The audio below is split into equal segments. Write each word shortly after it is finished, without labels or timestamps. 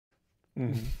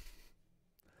Mm-hmm.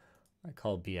 I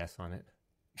call BS on it.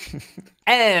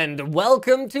 And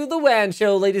welcome to the WAN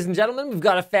show, ladies and gentlemen. We've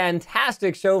got a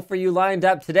fantastic show for you lined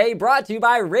up today, brought to you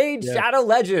by Raid Shadow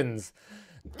Legends.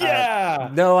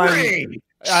 Raid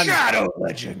Shadow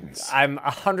Legends. I'm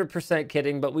 100%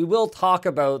 kidding, but we will talk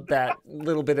about that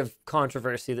little bit of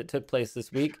controversy that took place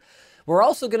this week. We're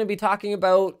also going to be talking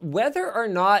about whether or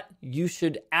not you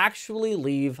should actually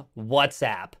leave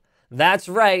WhatsApp. That's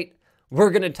right. We're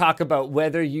going to talk about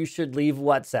whether you should leave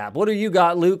WhatsApp. What do you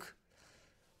got, Luke?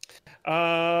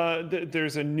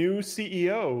 There's a new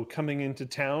CEO coming into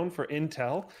town for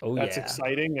Intel. That's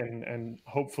exciting and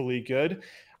hopefully good.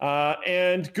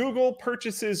 And Google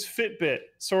purchases Fitbit,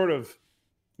 sort of,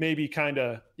 maybe, kind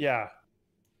of, yeah.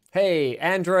 Hey,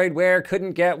 Android Wear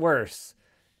couldn't get worse.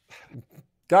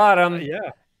 Got him.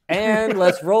 Yeah. And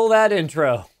let's roll that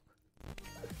intro.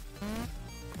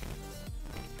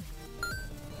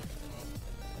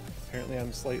 Apparently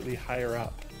I'm slightly higher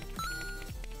up.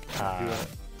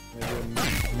 Maybe a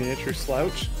miniature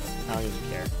slouch. I don't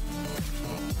even care.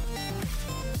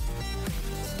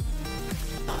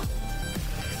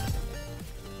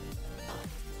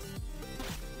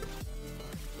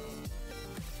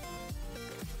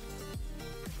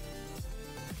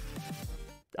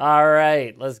 All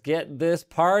right, let's get this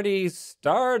party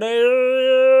started.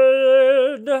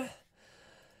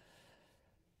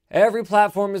 Every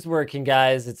platform is working,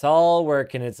 guys. It's all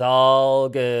working. It's all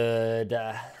good.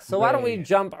 So why don't we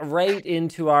jump right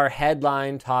into our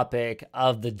headline topic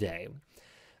of the day.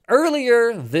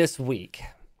 Earlier this week,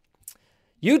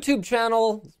 YouTube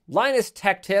channel Linus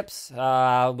Tech Tips,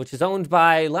 which is owned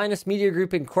by Linus Media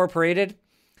Group Incorporated,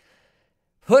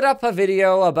 put up a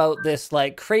video about this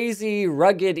like crazy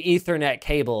rugged Ethernet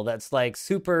cable that's like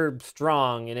super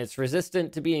strong and it's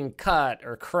resistant to being cut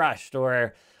or crushed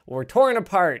or torn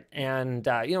apart. And,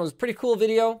 it was a pretty cool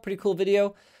video. People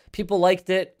liked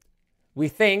it. We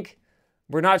think.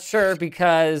 We're not sure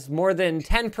because more than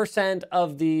 10%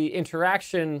 of the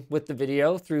interaction with the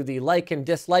video through the like and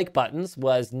dislike buttons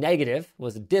was negative,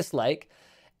 was a dislike.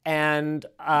 And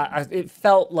it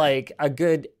felt like a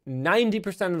good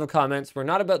 90% of the comments were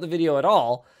not about the video at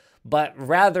all, but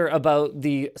rather about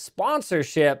the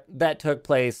sponsorship that took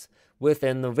place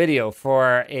within the video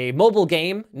for a mobile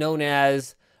game known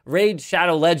as Raid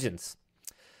Shadow Legends.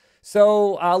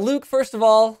 So, Luke, first of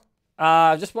all,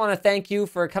 just want to thank you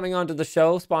for coming onto the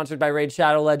show, sponsored by Raid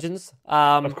Shadow Legends.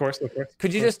 Of course.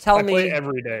 Could you just tell me, play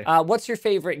every day. What's your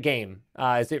favorite game?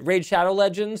 Is it Raid Shadow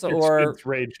Legends or it's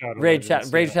Raid Shadow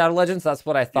Legends? Raid Shadow Legends. That's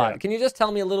what I thought. Yeah. Can you just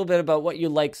tell me a little bit about what you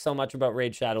like so much about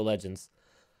Raid Shadow Legends?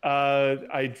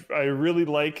 I really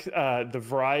like the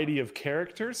variety of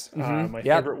characters. My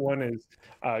favorite one is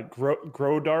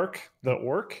Grodark, the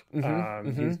orc.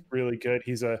 He's really good.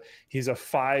 He's a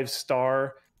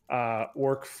 5-star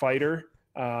orc fighter,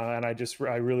 and I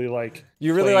really like.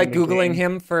 You really like Googling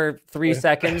him for 3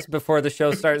 seconds before the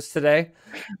show starts today.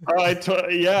 Yeah.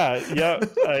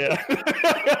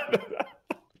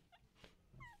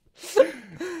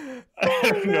 I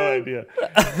have no idea.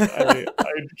 I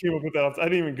came up with that. I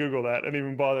didn't even Google that. I didn't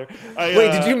even bother.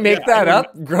 Wait, did you make that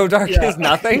up? Grodark is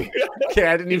nothing? Okay,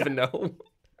 I didn't even know.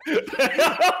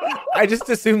 I just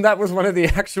assumed that was one of the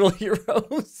actual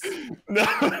heroes. No.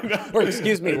 Or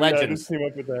excuse me, legends. I just came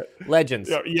up with that. Legends.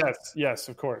 Yes,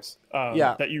 of course.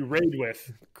 That you raid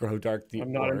with. Grodark the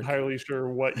I'm not orc. entirely sure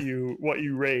what you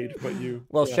raid, but you.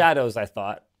 Well, shadows, I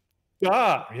thought.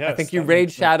 Yes. I think you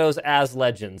raid shadows as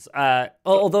legends.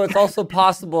 Although it's also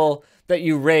possible that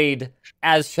you raid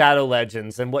as Shadow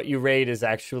Legends, and what you raid is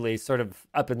actually sort of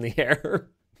up in the air.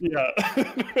 Yeah.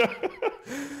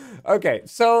 Okay,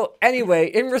 so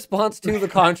anyway, in response to the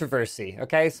controversy,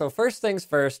 so first things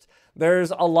first,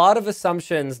 there's a lot of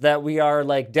assumptions that we are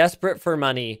like desperate for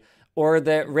money or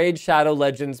that Raid Shadow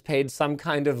Legends paid some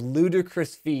kind of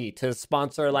ludicrous fee to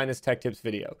sponsor a Linus Tech Tips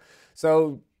video.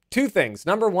 So two things.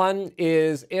 Number one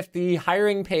is if the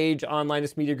hiring page on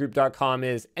linusmediagroup.com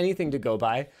is anything to go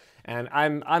by, and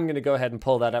I'm going to go ahead and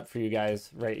pull that up for you guys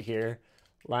right here.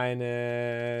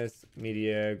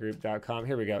 linusmediagroup.com.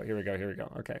 Here we go.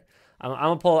 Okay.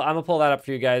 I'm gonna pull that up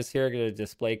for you guys here. I'm gonna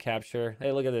display capture.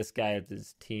 Hey, look at this guy with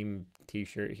his team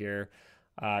t-shirt here.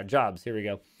 Jobs. Here we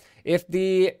go. If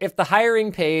the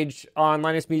hiring page on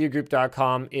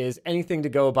linusmediagroup.com is anything to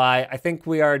go by, I think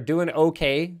we are doing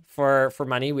okay for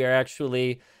money. We are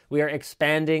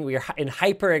expanding. We are in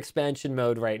hyper expansion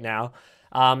mode right now.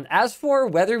 As for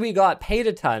whether we got paid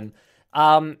a ton,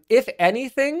 if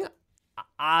anything,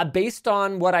 based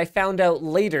on what I found out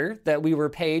later that we were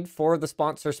paid for the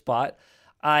sponsor spot,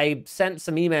 I sent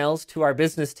some emails to our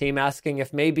business team asking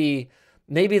if maybe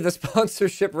the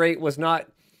sponsorship rate was not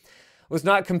was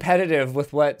not competitive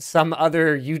with what some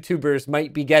other YouTubers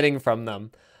might be getting from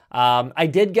them. I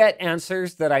did get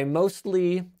answers that I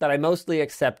mostly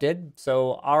accepted.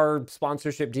 So our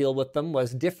sponsorship deal with them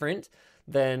was different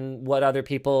than what other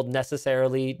people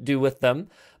necessarily do with them.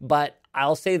 But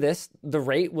I'll say this, the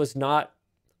rate was not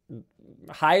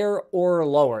higher or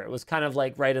lower. It was kind of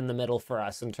like right in the middle for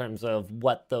us in terms of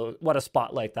what a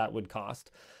spot like that would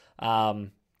cost.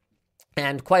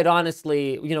 And quite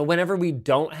honestly, whenever we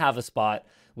don't have a spot,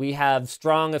 we have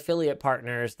strong affiliate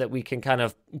partners that we can kind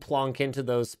of plonk into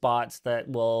those spots that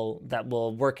will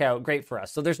work out great for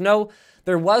us. So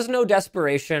there was no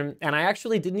desperation, and I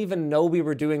actually didn't even know we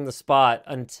were doing the spot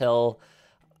until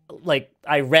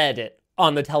I read it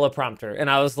on the teleprompter, and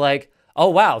I was like, oh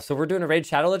wow, so we're doing a Raid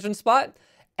Shadow Legends spot?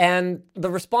 And the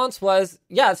response was,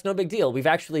 yeah, it's no big deal. We've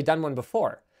actually done one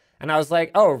before. And I was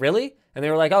like, oh, really? And they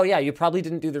were like, oh yeah, you probably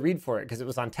didn't do the read for it because it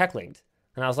was on TechLinked.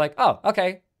 And I was like, oh,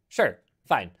 okay, sure.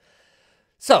 Fine.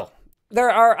 So there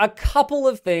are a couple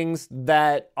of things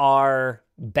that are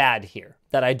bad here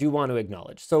that I do want to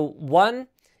acknowledge. So one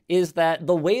is that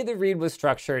the way the read was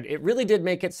structured, it really did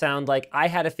make it sound like I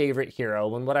had a favorite hero,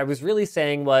 when what I was really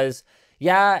saying was,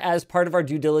 yeah, as part of our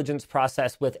due diligence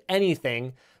process with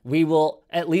anything, we will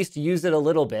at least use it a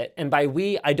little bit. And by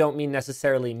we, I don't mean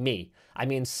necessarily me. I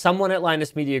mean, someone at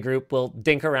Linus Media Group will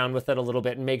dink around with it a little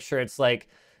bit and make sure it's like,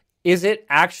 is it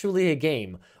actually a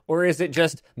game? Or is it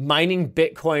just mining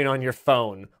Bitcoin on your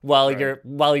phone while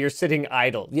you're sitting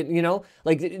idle?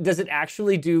 Does it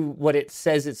actually do what it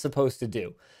says it's supposed to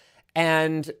do?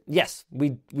 And yes,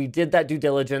 we did that due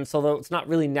diligence, although it's not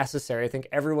really necessary. I think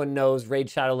everyone knows Raid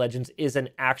Shadow Legends is an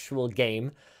actual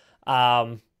game.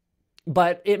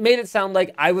 But it made it sound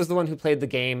like I was the one who played the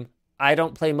game. I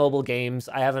don't play mobile games.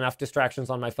 I have enough distractions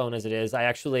on my phone as it is.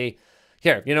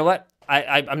 Here, you know what?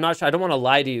 I'm not sure. I don't want to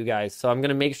lie to you guys, so I'm going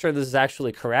to make sure this is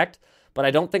actually correct. But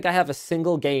I don't think I have a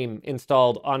single game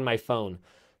installed on my phone.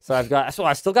 So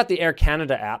I've still got the Air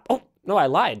Canada app. Oh, no, I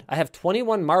lied. I have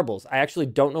 21 marbles. I actually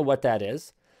don't know what that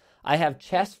is. I have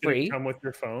chess free. Did it come with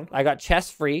your phone? I got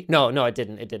chess free. No, it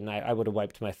didn't. It didn't. I would have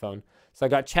wiped my phone. So I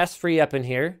got chess free up in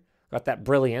here. Got that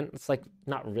brilliant. It's like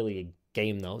not really a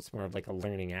game though. It's more of like a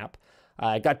learning app.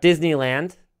 I got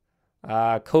Disneyland.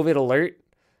 COVID alert.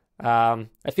 I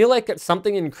feel like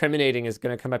something incriminating is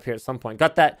going to come up here at some point.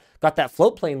 Got that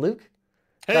float plane, Luke.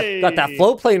 Hey, got that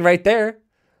float plane right there.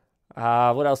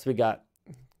 What else we got?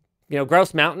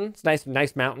 Grouse Mountain. It's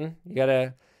nice mountain. You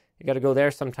gotta go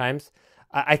there sometimes.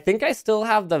 I think I still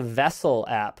have the Vessel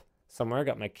app somewhere.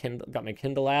 Got my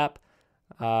Kindle app.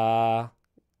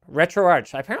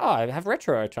 RetroArch. I have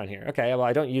RetroArch on here. Okay, well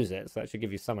I don't use it, so that should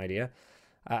give you some idea.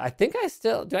 I think I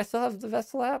still have the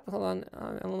Vessel app. Hold on,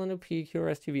 LNOP,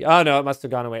 QRS TV. Oh no, it must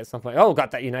have gone away at some point. Oh,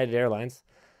 got that United Airlines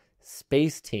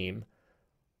Space Team.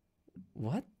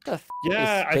 What the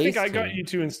yeah, is Space I think I Team? got you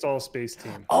to install Space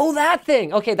Team. Oh, that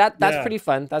thing. Okay, that's pretty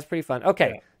fun. That's pretty fun.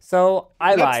 Okay, yeah. So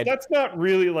I lied. That's not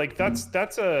really like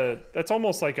that's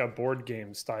almost like a board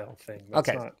game style thing.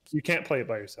 You can't play it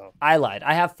by yourself. I lied.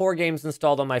 I have 4 games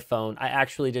installed on my phone. I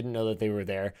actually didn't know that they were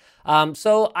there.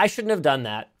 So I shouldn't have done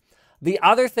that. The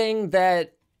other thing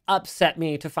that upset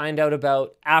me to find out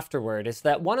about afterward is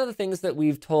that one of the things that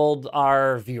we've told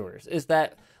our viewers is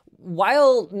that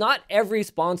while not every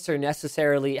sponsor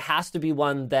necessarily has to be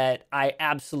one that I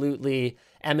absolutely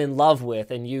am in love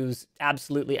with and use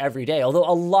absolutely every day, although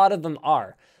a lot of them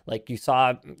are. Like you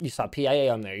saw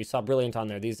PIA on there, you saw Brilliant on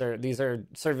there. These are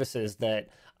services that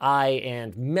I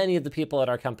and many of the people at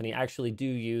our company actually do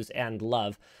use and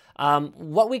love.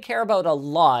 What we care about a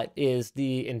lot is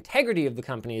the integrity of the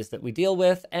companies that we deal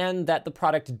with and that the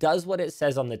product does what it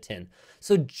says on the tin.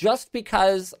 So just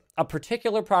because a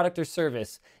particular product or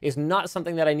service is not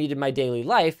something that I need in my daily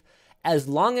life, as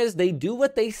long as they do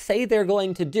what they say they're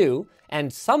going to do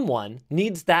and someone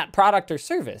needs that product or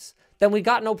service, then we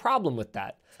got no problem with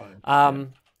that.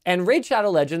 And Raid Shadow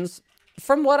Legends,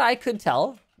 from what I could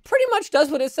tell, pretty much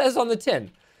does what it says on the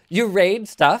tin. You raid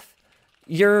stuff.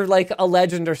 You're like a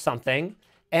legend or something,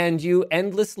 and you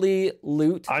endlessly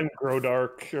loot. I'm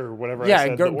Grodark or whatever. Yeah, I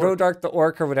said, Grodark the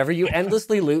orc or whatever. You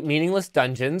endlessly loot meaningless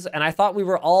dungeons, and I thought we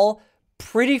were all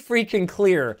pretty freaking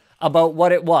clear about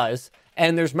what it was.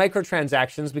 And there's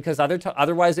microtransactions because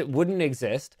otherwise it wouldn't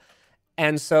exist.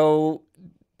 And so,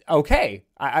 okay,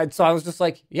 so I was just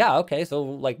like, yeah, okay, so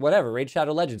like whatever, Raid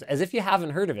Shadow Legends, as if you haven't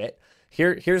heard of it.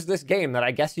 Here's this game that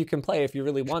I guess you can play if you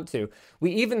really want to.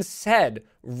 We even said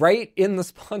right in the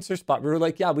sponsor spot, we were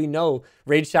like, yeah, we know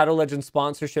Raid Shadow Legends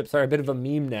sponsorships are a bit of a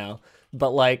meme now,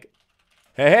 but like,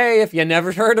 hey, if you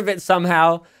never heard of it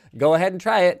somehow, go ahead and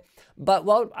try it. But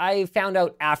what I found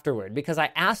out afterward, because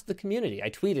I asked the community, I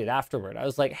tweeted afterward, I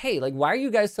was like, hey, like, why are you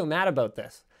guys so mad about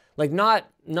this? Like, I'm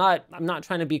not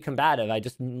trying to be combative. I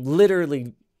just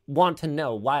literally want to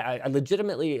know why. I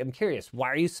legitimately am curious. Why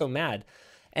are you so mad?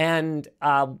 And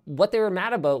what they were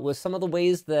mad about was some of the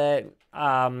ways that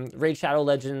Raid Shadow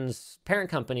Legends' parent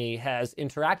company has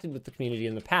interacted with the community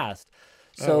in the past.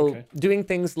 So doing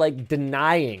things like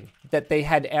denying that they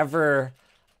had ever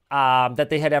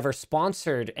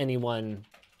sponsored anyone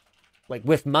like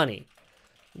with money.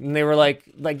 And they were like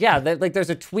yeah, there's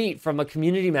a tweet from a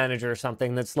community manager or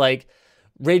something that's like,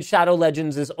 Raid Shadow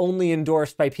Legends is only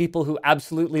endorsed by people who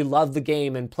absolutely love the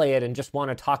game and play it and just want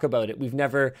to talk about it. We've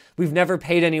never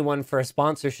paid anyone for a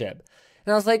sponsorship.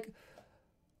 And I was like,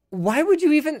 why would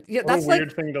you even? Yeah, that's what a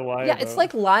weird thing to lie about. It's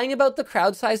like lying about the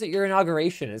crowd size at your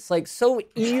inauguration. It's like it's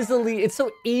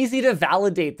so easy to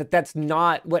validate that that's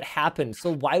not what happened.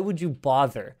 So why would you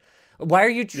bother? Why are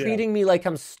you treating me like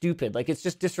I'm stupid? Like, it's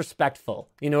just disrespectful.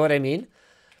 You know what I mean?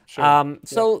 Sure.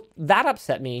 So that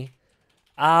upset me.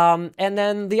 And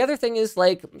then the other thing is,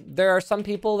 like, there are some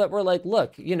people that were like,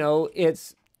 look, you know,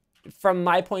 it's, from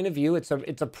my point of view, it's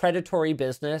a predatory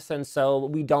business. And so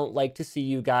we don't like to see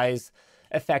you guys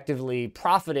effectively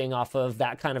profiting off of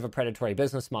that kind of a predatory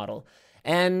business model.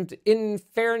 And in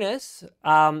fairness,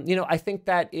 you know, I think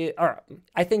that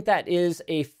is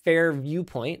a fair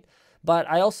viewpoint, but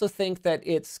I also think that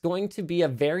it's going to be a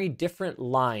very different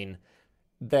line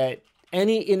that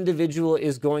any individual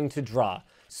is going to draw.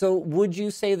 So would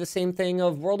you say the same thing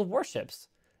of World of Warships?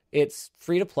 It's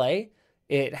free to play.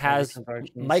 It has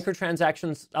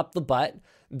microtransactions up the butt.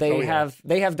 They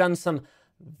have done some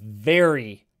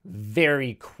very,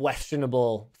 very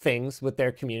questionable things with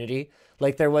their community.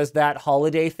 Like, there was that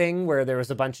holiday thing where there was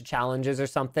a bunch of challenges or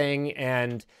something,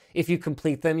 and if you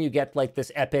complete them, you get like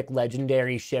this epic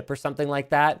legendary ship or something like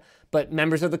that. But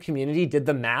members of the community did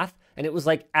the math, and it was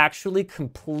like actually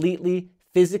completely,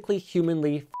 physically,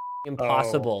 humanly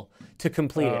impossible to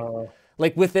complete it,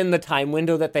 like within the time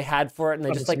window that they had for it. And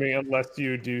they just like, unless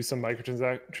you do some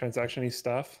microtransaction-y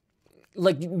stuff,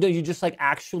 like, no, you just like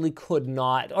actually could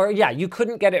not, or you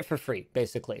couldn't get it for free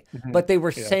basically. But they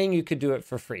were saying you could do it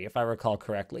for free, if I recall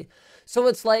correctly. So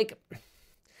it's like,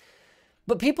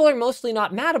 but people are mostly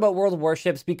not mad about World of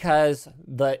Warships because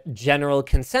the general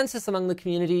consensus among the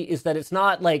community is that it's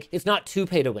not too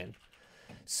pay to win.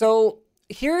 So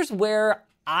here's where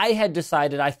I had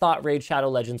decided I thought Raid Shadow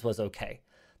Legends was okay.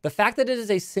 The fact that it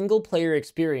is a single player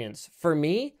experience, for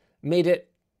me, made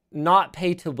it not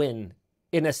pay to win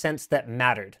in a sense that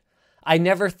mattered. I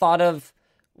never thought of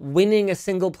winning a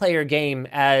single player game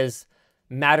as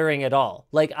mattering at all.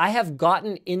 Like, I have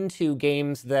gotten into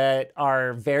games that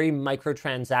are very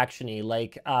microtransaction-y,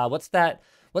 like what's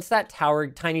that tower,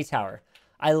 Tiny Tower.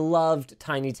 I loved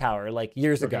Tiny Tower like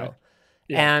years ago.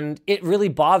 Yeah. And it really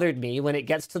bothered me when it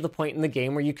gets to the point in the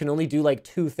game where you can only do like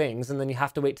 2 things and then you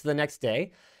have to wait till the next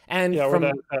day. And or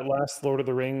that last Lord of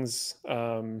the Rings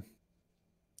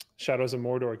Shadows of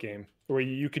Mordor game where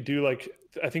you could do like,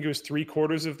 I think it was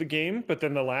 3/4 of the game, but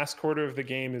then the last quarter of the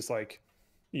game is like,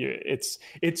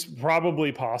 it's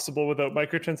probably possible without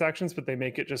microtransactions, but they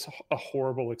make it just a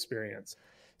horrible experience.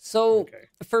 So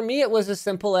for me, it was as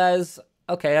simple as,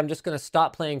 okay, I'm just going to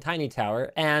stop playing Tiny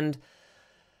Tower. And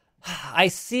I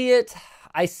see it.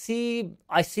 I see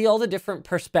all the different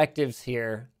perspectives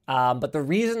here. But the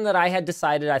reason that I had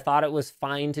decided I thought it was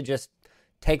fine to just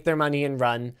take their money and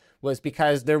run was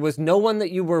because there was no one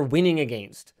that you were winning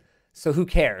against. So who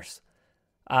cares?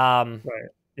 Right.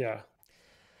 Yeah.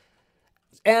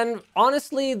 And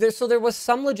honestly, there was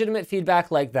some legitimate feedback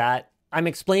like that. I'm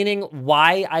explaining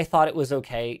why I thought it was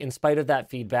okay in spite of that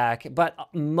feedback. But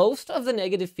most of the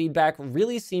negative feedback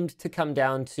really seemed to come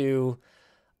down to,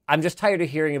 I'm just tired of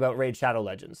hearing about Raid Shadow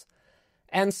Legends.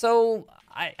 And so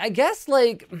I guess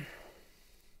I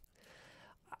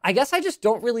just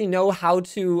don't really know how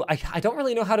to, I don't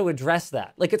really know how to address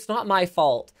that. Like, it's not my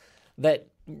fault that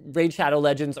Raid Shadow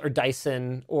Legends or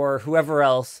Dyson or whoever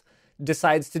else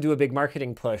decides to do a big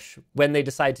marketing push when they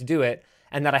decide to do it,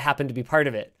 and that I happen to be part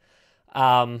of it.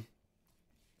 And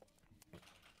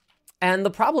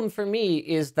the problem for me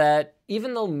is that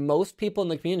even though most people in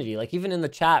the community, like even in the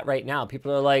chat right now,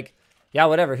 people are like, yeah,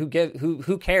 whatever, who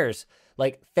cares?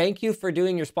 Like, thank you for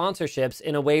doing your sponsorships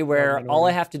in a way where all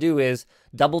I have to do is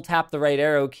double tap the right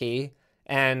arrow key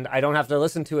and I don't have to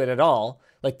listen to it at all.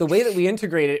 Like, the way that we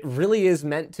integrate it really is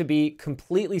meant to be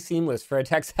completely seamless for a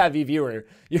tech-savvy viewer.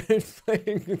 It's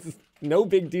no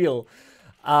big deal.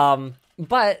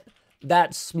 But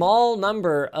that small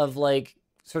number of, like,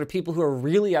 sort of people who are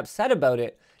really upset about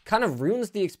it kind of ruins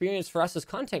the experience for us as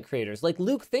content creators. Like,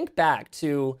 Luke, think back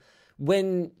to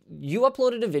when you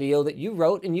uploaded a video that you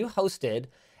wrote and you hosted,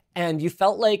 and you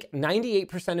felt like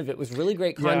 98% of it was really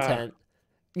great content.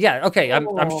 Yeah, okay,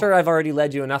 I'm sure I've already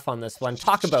led you enough on this one.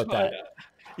 Talk about that.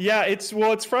 Yeah, it's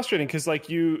frustrating because like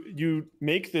you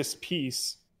make this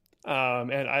piece,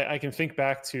 and I can think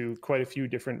back to quite a few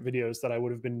different videos that I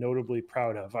would have been notably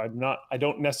proud of. I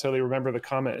don't necessarily remember the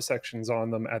comment sections on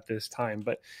them at this time,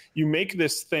 but you make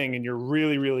this thing and you're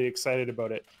really, really excited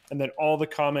about it, and then all the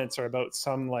comments are about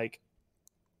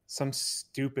some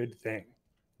stupid thing,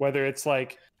 whether it's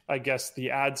like, I guess,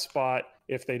 the ad spot,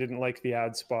 if they didn't like the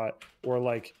ad spot, or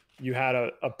like you had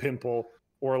a pimple,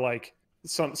 or like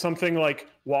something like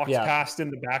walked past in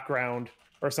the background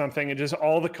or something, and just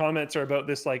all the comments are about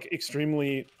this like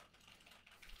extremely,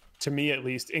 to me at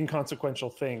least, inconsequential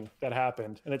thing that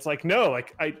happened. And it's like, no,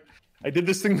 like I did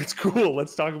this thing that's cool.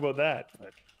 Let's talk about that.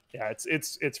 But yeah,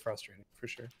 it's frustrating for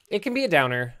sure. It can be a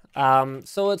downer.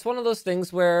 So it's one of those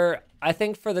things where I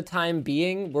think for the time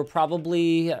being, we're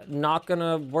probably not going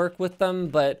to work with them.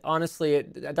 But honestly,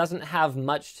 it doesn't have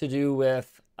much to do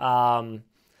with...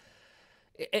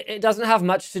 It doesn't have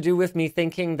much to do with me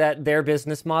thinking that their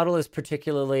business model is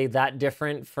particularly that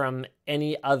different from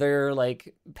any other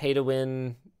like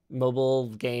pay-to-win mobile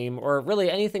game, or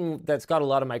really anything that's got a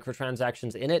lot of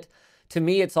microtransactions in it. To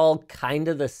me, it's all kind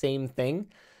of the same thing.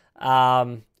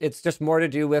 It's just more to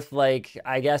do with, like,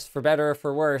 I guess for better or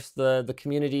for worse, the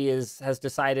community has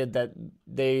decided that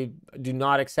they do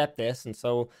not accept this. And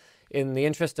so in the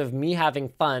interest of me having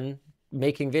fun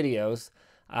making videos,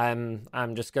 I'm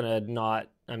just gonna not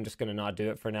do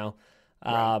it for now.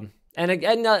 Right. And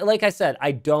again, like I said,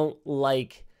 I don't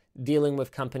like dealing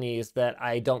with companies that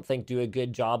I don't think do a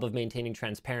good job of maintaining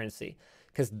transparency,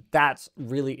 because that's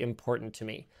really important to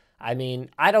me. I mean,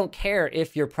 I don't care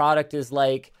if your product is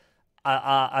like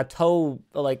a toe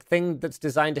like thing that's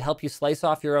designed to help you slice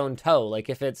off your own toe. Like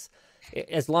if it's,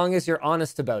 as long as you're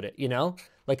honest about it, you know,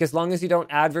 like as long as you don't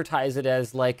advertise it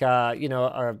as like a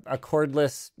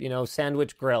cordless,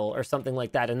 sandwich grill or something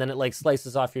like that, and then it like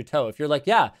slices off your toe. If you're like,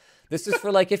 yeah, this is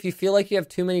for like if you feel like you have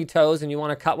too many toes and you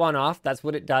want to cut one off, that's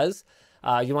what it does.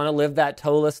 You want to live that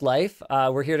toeless life.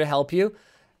 We're here to help you.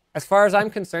 As far as I'm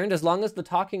concerned, as long as the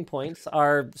talking points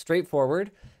are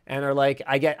straightforward and are like,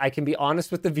 I can be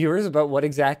honest with the viewers about what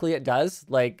exactly it does.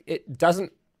 Like it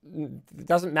doesn't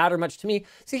matter much to me.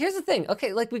 See, here's the thing.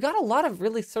 Okay, like we got a lot of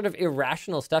really sort of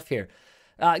irrational stuff here.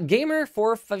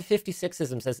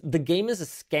 Gamer456ism says the game is a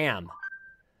scam.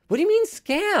 What do you mean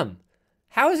scam?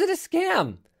 How is it a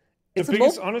scam? It's the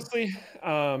biggest, honestly,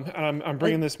 I'm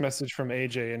bringing this message from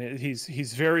AJ, and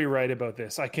he's very right about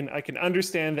this. I can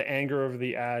understand the anger over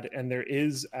the ad, and there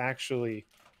is actually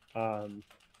a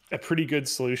pretty good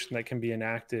solution that can be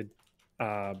enacted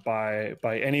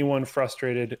by anyone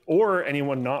frustrated or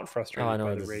anyone not frustrated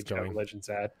by the Raid Shadow Legends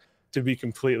ad. To be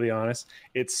completely honest,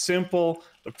 it's simple.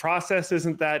 The process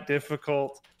isn't that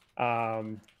difficult.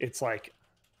 It's like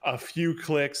a few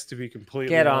clicks, to be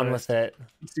completely honest. Get on with it.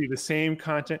 You see the same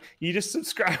content. You just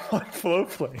subscribe on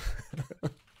FlowPlay.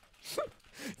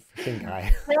 Fucking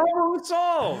guy. Problem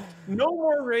solved. No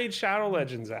more Raid Shadow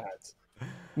Legends ads.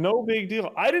 No big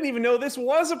deal. I didn't even know this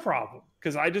was a problem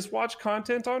because I just watch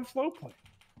content on FlowPlay.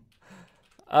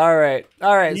 All right.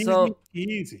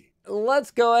 Easy. Let's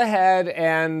go ahead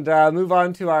and move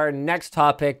on to our next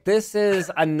topic. This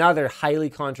is another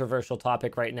highly controversial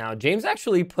topic right now. James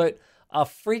actually put a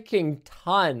freaking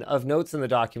ton of notes in the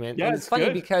document. Yeah, and it's funny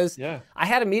good. Because I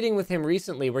had a meeting with him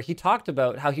recently where he talked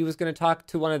about how he was going to talk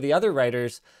to one of the other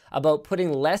writers about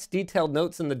putting less detailed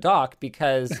notes in the doc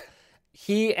because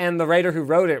he and the writer who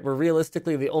wrote it were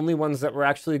realistically the only ones that were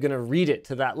actually going to read it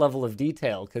to that level of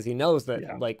detail, because he knows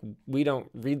that like we don't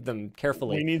read them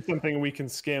carefully. We need something we can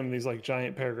skim these like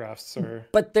giant paragraphs.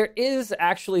 But there is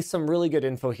actually some really good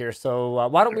info here, so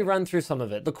why don't we run through some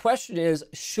of it? The question is,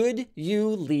 should you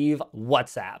leave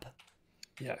WhatsApp?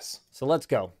 Yes. So let's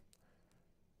go.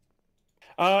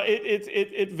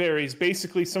 It varies.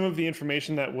 Basically, some of the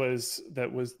information that was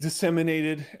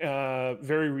disseminated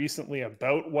very recently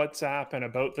about WhatsApp and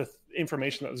about the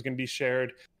information that was going to be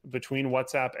shared between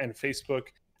WhatsApp and Facebook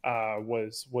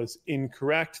was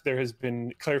incorrect. There has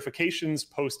been clarifications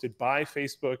posted by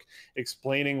Facebook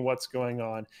explaining what's going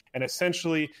on, and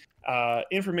essentially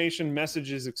information,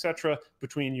 messages, etc.,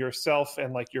 between yourself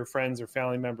and like your friends or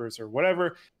family members or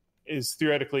whatever is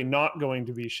theoretically not going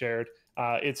to be shared.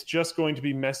 It's just going to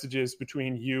be messages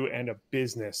between you and a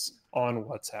business on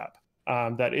WhatsApp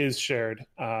that is shared,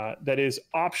 that is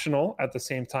optional at the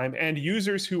same time. And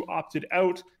users who opted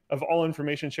out of all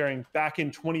information sharing back in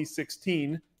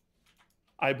 2016,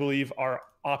 I believe, are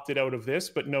opted out of this,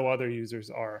 but no other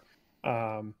users are.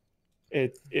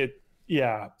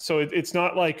 Yeah. So it's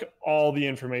not like all the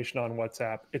information on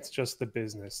WhatsApp. It's just the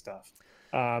business stuff.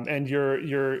 And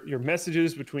your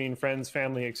messages between friends,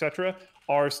 family, etc.,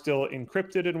 are still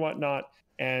encrypted and whatnot.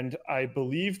 And I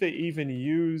believe they even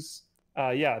use,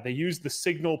 they use the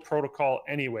Signal protocol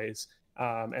anyways.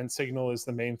 And Signal is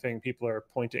the main thing people are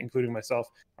pointing, including myself,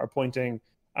 are pointing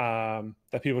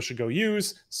that people should go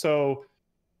use. So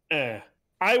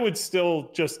I would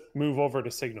still just move over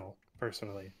to Signal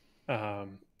personally.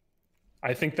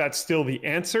 I think that's still the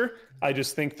answer. I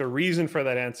just think the reason for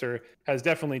that answer has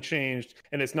definitely changed,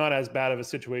 and it's not as bad of a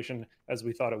situation as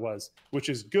we thought it was, which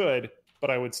is good,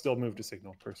 but I would still move to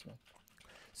Signal personally.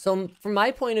 So from my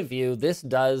point of view, this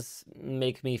does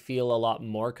make me feel a lot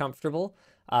more comfortable.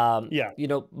 You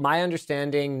know, my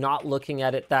understanding, not looking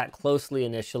at it that closely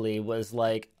initially, was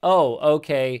like, oh,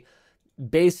 okay,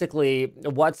 basically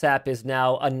WhatsApp is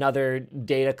now another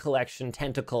data collection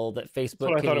tentacle that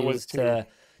Facebook can use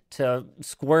to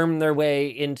squirm their way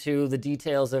into the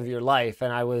details of your life.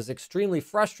 And I was extremely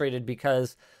frustrated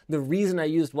because the reason I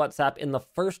used WhatsApp in the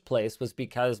first place was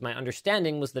because my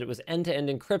understanding was that it was end-to-end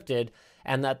encrypted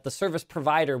and that the service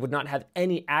provider would not have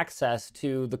any access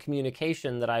to the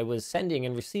communication that I was sending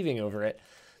and receiving over it.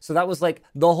 So that was like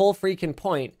the whole freaking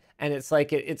point. And it's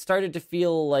like, it started to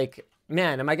feel like,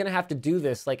 man, am I going to have to do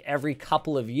this like every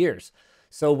couple of years?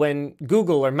 So when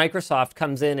Google or Microsoft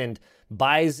comes in and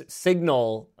buys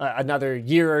Signal another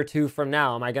year or two from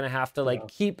now, am I going to have to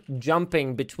keep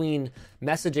jumping between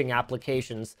messaging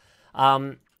applications?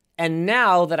 And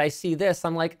now that I see this,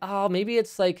 I'm like, oh, maybe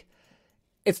it's like,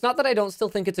 it's not that I don't still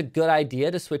think it's a good idea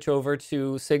to switch over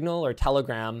to Signal or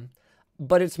Telegram,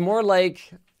 but it's more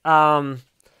like,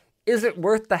 is it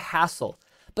worth the hassle?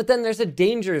 But then there's a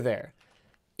danger there.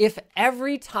 If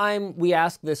every time we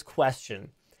ask this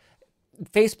question,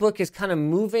 Facebook is kind of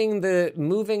moving the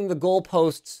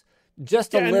goalposts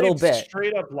just a little bit.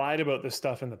 Straight up lied about this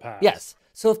stuff in the past. Yes.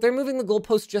 So if they're moving the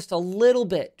goalposts just a little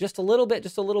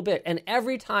bit, and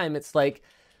every time it's like,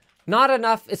 not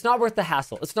enough, it's not worth the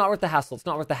hassle.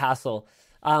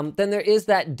 Then there is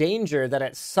that danger that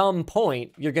at some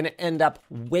point you're going to end up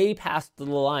way past the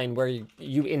line where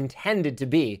you intended to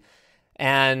be,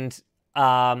 and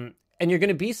you're going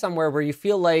to be somewhere where you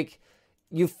feel like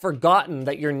you've forgotten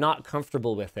that you're not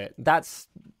comfortable with it. That's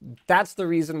the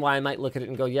reason why I might look at it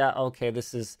and go, yeah, okay,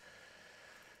 this is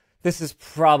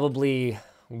probably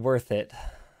worth it.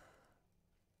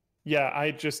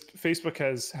 Yeah, Facebook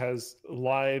has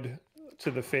lied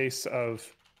to the face of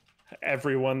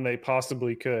everyone they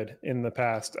possibly could in the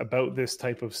past about this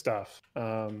type of stuff.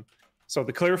 So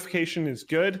the clarification is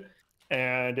good,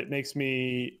 and it makes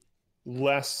me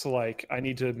less like I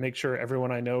need to make sure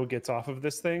everyone I know gets off of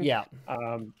this thing. Yeah.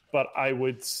 But I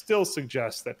would still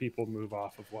suggest that people move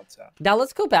off of WhatsApp. Now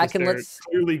let's go back and let's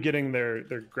clearly getting their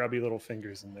grubby little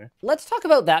fingers in there. Let's talk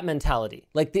about that mentality.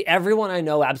 Like everyone I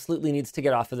know absolutely needs to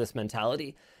get off of this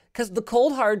mentality. Because the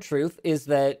cold hard truth is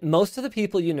that most of the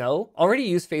people you know already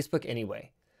use Facebook anyway.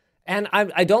 And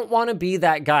I don't want to be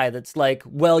that guy that's like,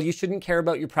 well, you shouldn't care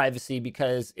about your privacy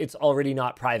because it's already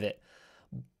not private.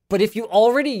 But if you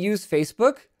already use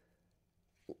Facebook,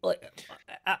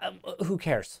 who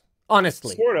cares?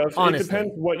 Honestly. Sort of. Honestly. It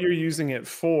depends what you're using it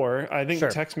for. I think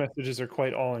text messages are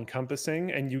quite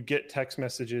all-encompassing, and you get text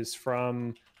messages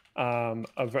from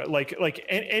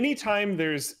anytime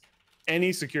there's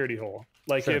any security hole.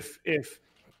 Like if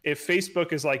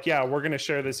Facebook is like, yeah, we're going to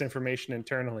share this information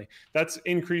internally, that's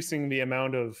increasing the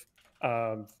amount of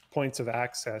points of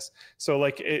access. So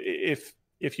like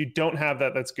if you don't have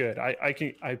that, that's good.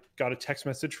 I got a text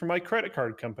message from my credit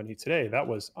card company today. That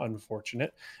was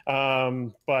unfortunate.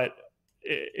 But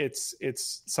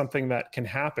it's something that can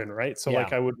happen, right? So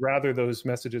like I would rather those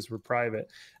messages were private.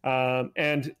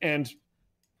 And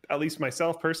at least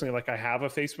myself personally, like I have a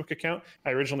Facebook account.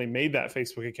 I originally made that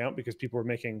Facebook account because people were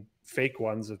making fake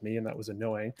ones of me, and that was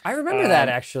annoying. I remember that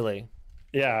actually.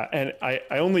 Yeah. And I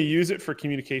only use it for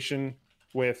communication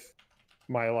with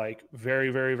my like very,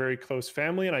 very, very close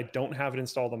family, and I don't have it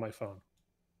installed on my phone.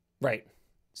 Right.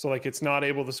 So like it's not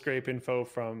able to scrape info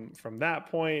from that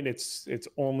point. It's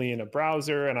only in a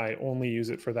browser, and I only use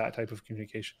it for that type of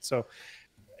communication. So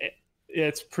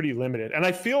it's pretty limited. And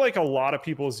I feel like a lot of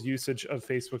people's usage of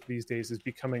Facebook these days is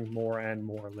becoming more and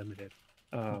more limited.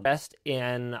 Best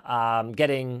in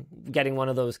getting one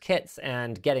of those kits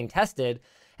and getting tested,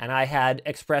 and I had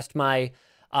expressed my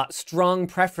strong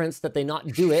preference that they not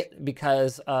do it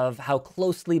because of how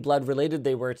closely blood related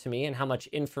they were to me and how much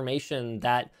information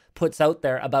that puts out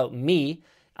there about me.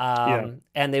 And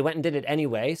they went and did it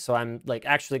anyway. So I'm like,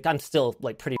 actually, I'm still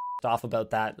like pretty off about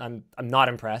that. I'm not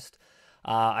impressed.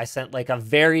 I sent like a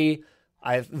very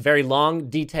I have very long,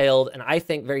 detailed, and I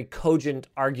think very cogent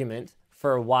argument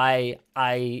for why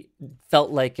I felt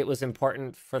like it was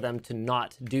important for them to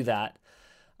not do that.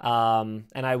 And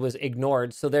I was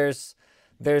ignored. So there's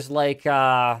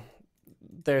a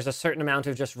certain amount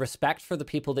of just respect for the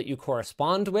people that you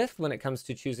correspond with when it comes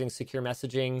to choosing secure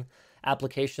messaging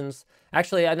applications.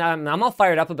 Actually, I'm all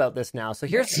fired up about this now. So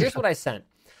here's what I sent.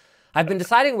 I've been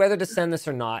deciding whether to send this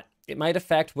or not. It might not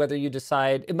affect whether you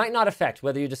decide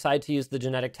to use the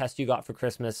genetic test you got for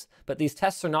Christmas, but these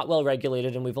tests are not well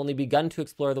regulated, and we've only begun to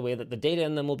explore the way that the data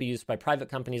in them will be used by private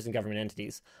companies and government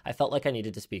entities. I felt like I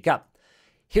needed to speak up.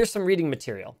 Here's some reading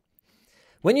material.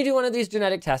 When you do one of these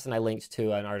genetic tests, and I linked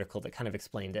to an article that kind of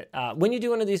explained it. When you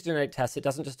do one of these genetic tests, it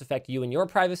doesn't just affect you and your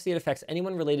privacy, it affects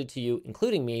anyone related to you,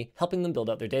 including me, helping them build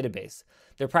out their database.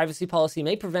 Their privacy policy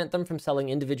may prevent them from selling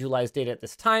individualized data at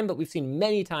this time, but we've seen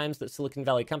many times that Silicon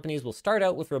Valley companies will start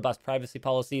out with robust privacy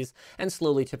policies and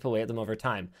slowly chip away at them over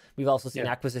time. We've also seen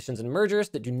acquisitions and mergers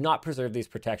that do not preserve these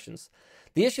protections.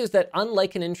 The issue is that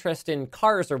unlike an interest in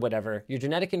cars or whatever, your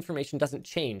genetic information doesn't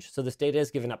change, so this data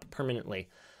is given up permanently.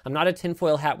 I'm not a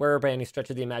tinfoil hat wearer by any stretch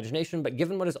of the imagination, but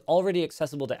given what is already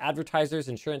accessible to advertisers,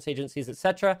 insurance agencies,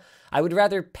 etc., I would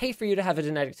rather pay for you to have a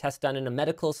genetic test done in a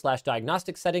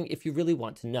medical/diagnostic setting if you really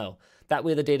want to know. That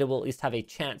way the data will at least have a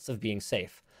chance of being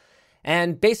safe.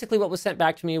 And basically what was sent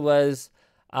back to me was,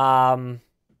 your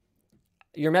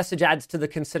message adds to the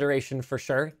consideration for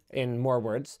sure, in more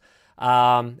words.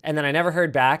 And then I never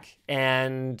heard back,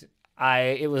 and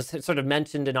it was sort of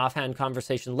mentioned in offhand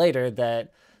conversation later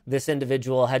that this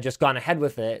individual had just gone ahead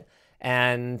with it,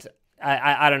 and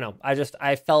I don't know. I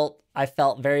felt kind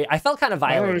of violated.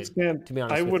 I don't understand. To be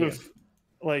honest, I would have,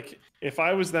 like, if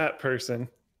I was that person,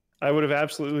 I would have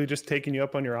absolutely just taken you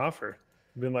up on your offer.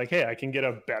 Been like, hey, I can get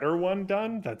a better one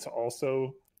done that's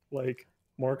also like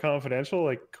more confidential.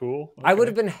 Like, cool. Okay. I would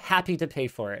have been happy to pay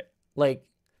for it. Like,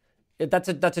 that's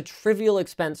a trivial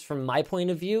expense from my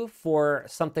point of view for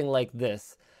something like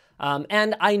this.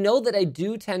 And I know that I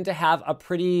do tend to have a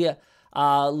pretty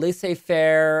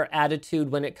laissez-faire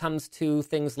attitude when it comes to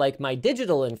things like my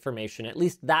digital information, at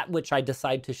least that which I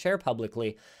decide to share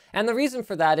publicly. And the reason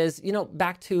for that is,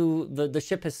 back to the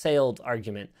ship has sailed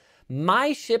argument.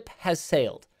 My ship has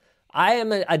sailed. I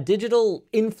am a digital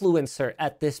influencer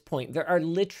at this point. There are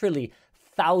literally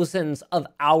thousands of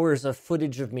hours of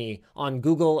footage of me on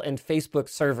Google and Facebook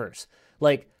servers.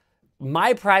 Like,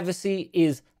 my privacy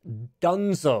is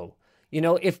dunzo.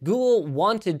 If Google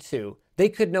wanted to, they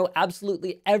could know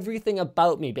absolutely everything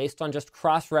about me based on just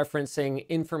cross-referencing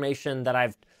information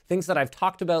things that I've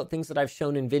talked about, things that I've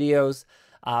shown in videos.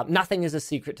 Nothing is a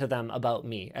secret to them about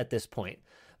me at this point.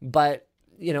 But,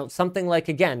 something like,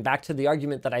 again, back to the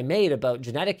argument that I made about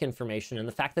genetic information and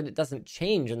the fact that it doesn't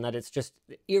change and that it's just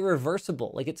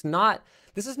irreversible. Like,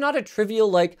 this is not a trivial,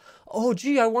 like, oh,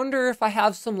 gee, I wonder if I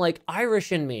have some, like,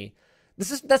 Irish in me.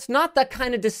 That's not that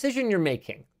kind of decision you're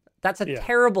making. That's a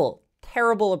terrible,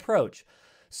 terrible approach.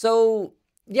 So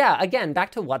yeah, again,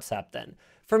 back to WhatsApp then.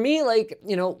 For me, like,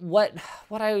 what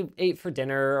I ate for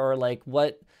dinner, or like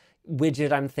what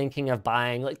widget I'm thinking of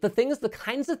buying, like the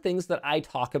kinds of things that I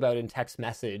talk about in text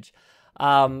message,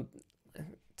 to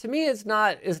me is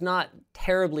not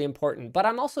terribly important. But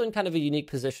I'm also in kind of a unique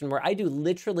position where I do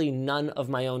literally none of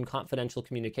my own confidential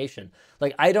communication.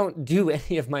 Like, I don't do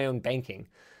any of my own banking.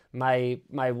 My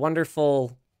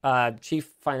wonderful chief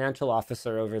financial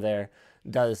officer over there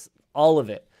does all of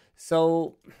it.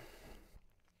 So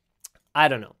I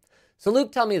don't know. So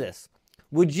Luke, tell me this.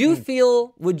 Would you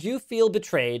feel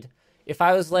betrayed if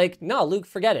I was like, no, Luke,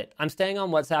 forget it. I'm staying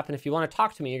on WhatsApp, and if you want to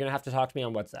talk to me, you're going to have to talk to me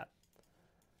on WhatsApp.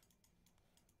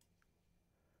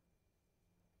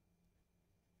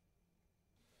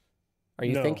 Are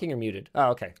you thinking or muted? Oh,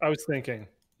 okay. I was thinking.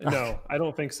 No, I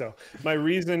don't think so. My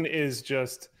reason is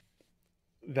just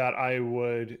that I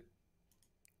would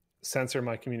censor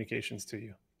my communications to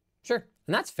you. Sure.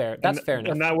 And that's fair. That's fair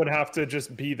enough. And that would have to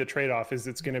just be the trade-off, is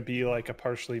it's going to be like a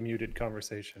partially muted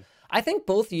conversation. I think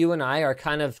both you and I are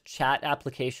kind of chat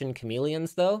application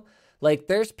chameleons, though. Like,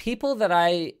 there's people that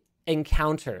I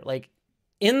encounter, like,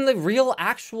 in the real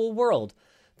actual world,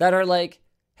 that are like,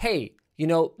 hey,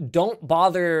 don't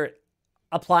bother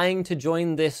applying to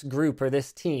join this group or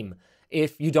this team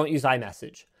if you don't use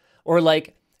iMessage. Or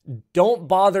like, don't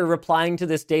bother replying to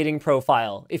this dating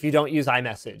profile if you don't use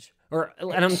iMessage.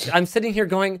 And I'm sitting here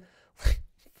going,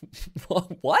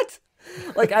 what?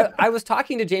 Like, I was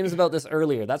talking to James about this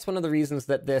earlier. That's one of the reasons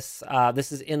that this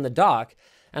is in the doc.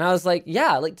 And I was like,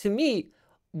 yeah, like, to me,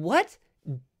 what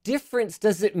difference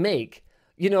does it make?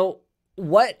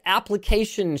 what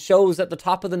application shows at the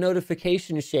top of the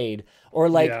notification shade, or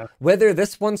like whether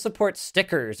this one supports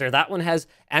stickers or that one has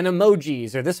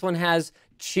animojis or this one has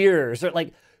cheers, or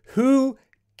like, who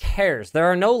cares? There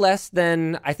are no less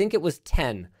than, I think it was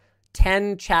 10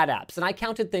 chat apps. And I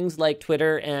counted things like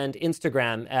Twitter and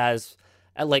Instagram as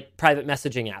like private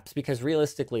messaging apps, because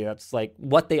realistically, that's like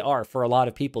what they are for a lot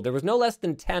of people. There was no less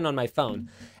than 10 on my phone.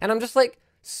 And I'm just like,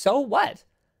 so what?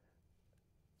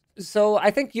 So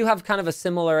I think you have kind of a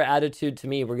similar attitude to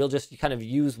me, where you'll just kind of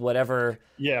use whatever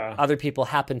other people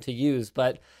happen to use.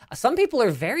 But some people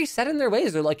are very set in their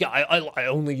ways. They're like, yeah, I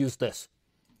only use this.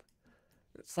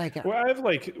 It's like, well, I have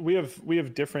like, we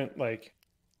have different, like,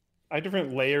 I have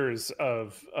different layers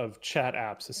of chat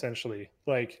apps, essentially.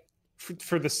 Like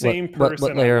for the same person.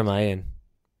 What layer am I in?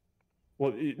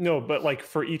 Well, no, but like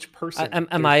for each person.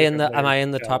 Am I in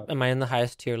the top? Am I in the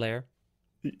highest tier layer?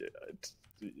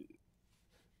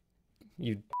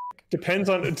 You depends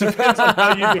on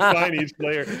how you define each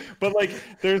layer, but like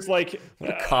there's like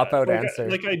a cop out answer.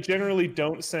 Like I generally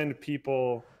don't send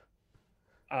people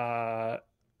like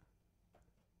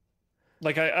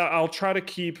I'll try to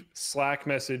keep Slack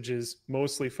messages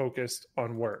mostly focused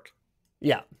on work.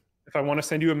 Yeah. If I want to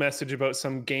send you a message about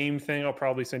some game thing, I'll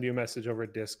probably send you a message over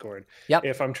Discord. Yep.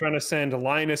 If I'm trying to send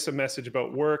Linus a message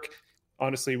about work,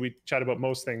 honestly, we chat about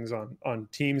most things on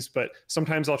Teams, but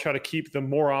sometimes I'll try to keep the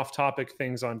more off-topic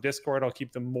things on Discord. I'll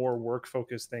keep the more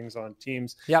work-focused things on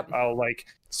Teams. Yep. I'll like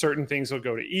certain things will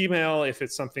go to email if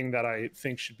it's something that I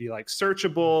think should be like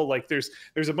searchable. Like there's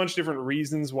a bunch of different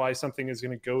reasons why something is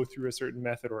going to go through a certain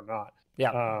method or not.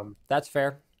 Yeah, that's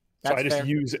fair. So I just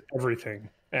use everything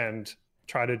and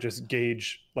try to just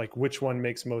gauge like which one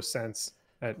makes most sense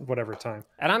at whatever time.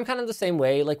 And I'm kind of the same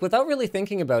way, like without really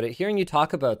thinking about it, hearing you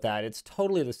talk about that, it's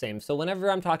totally the same. So whenever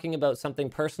I'm talking about something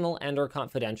personal and or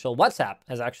confidential, WhatsApp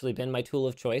has actually been my tool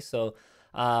of choice. So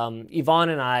Yvonne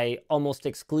and I almost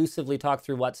exclusively talk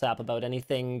through WhatsApp about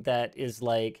anything that is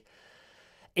like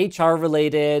HR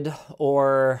related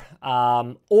or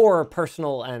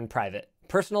personal and private.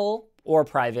 Personal or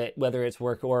private, whether it's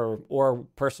work or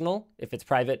personal. If it's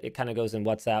private, it kind of goes in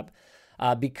WhatsApp.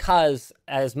 Because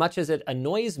as much as it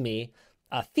annoys me,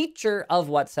 a feature of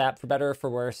WhatsApp, for better or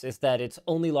for worse, is that it's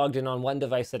only logged in on one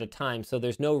device at a time. So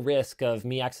there's no risk of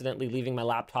me accidentally leaving my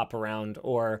laptop around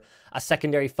or a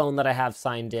secondary phone that I have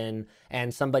signed in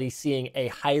and somebody seeing a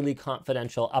highly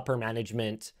confidential upper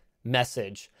management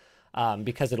message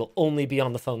because it'll only be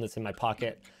on the phone that's in my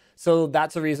pocket. So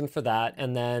that's a reason for that.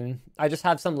 And then I just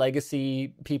have some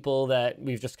legacy people that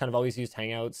we've just kind of always used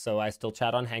Hangouts. So I still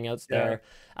chat on Hangouts there.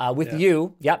 With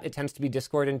you, it tends to be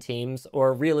Discord and Teams,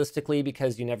 or realistically,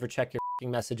 because you never check your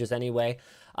messages anyway,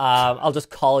 I'll just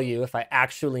call you if I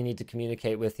actually need to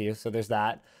communicate with you. So there's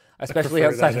that, especially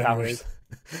outside of hours.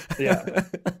 Yeah.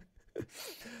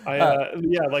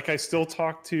 Like I still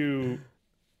talk to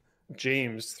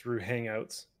James through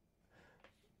Hangouts.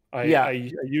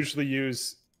 I usually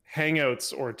use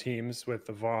Hangouts or Teams with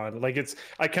Yvonne. Like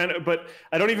but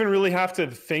I don't even really have to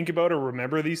think about or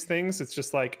remember these things. It's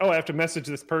just like, I have to message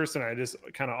this person. I just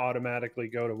kind of automatically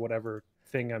go to whatever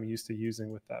thing I'm used to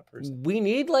using with that person. We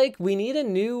need a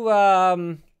new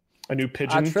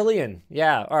pigeon. Trillion.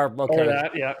 Yeah. Or okay. Or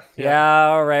that, yeah. Yeah.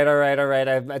 All right.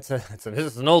 This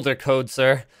is an older code,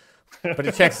 sir, but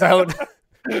it checks out.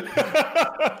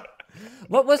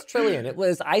 What was Trillion? It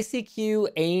was ICQ,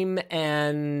 AIM,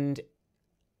 and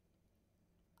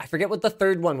I forget what the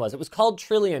third one was. It was called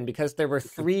Trillion because there were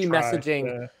three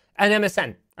messaging and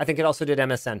MSN. I think it also did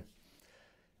MSN.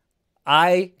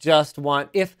 I just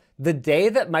want, if the day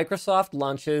that Microsoft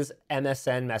launches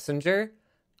MSN Messenger,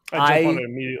 I jump on it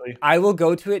immediately. I will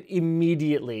go to it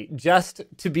immediately just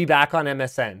to be back on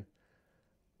MSN.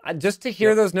 Just to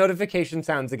hear those notification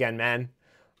sounds again, man.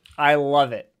 I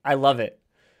love it.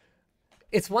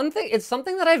 It's one thing, it's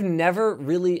something that I've never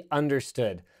really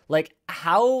understood. Like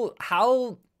how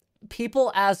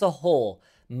people as a whole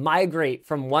migrate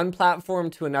from one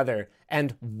platform to another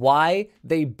and why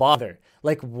they bother.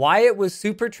 Like why it was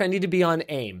super trendy to be on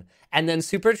AIM and then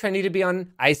super trendy to be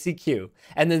on ICQ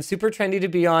and then super trendy to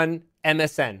be on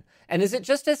MSN. And is it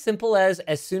just as simple as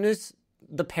soon as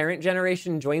the parent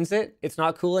generation joins it, it's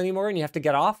not cool anymore and you have to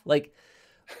get off? Like,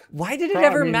 why did it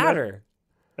ever matter?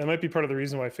 That might be part of the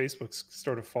reason why Facebook's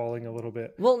sort of falling a little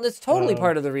bit. Well, it's totally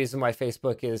part of the reason why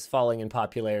Facebook is falling in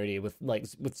popularity with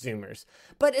Zoomers.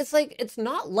 But it's like, it's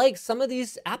not like some of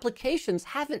these applications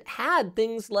haven't had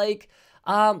things like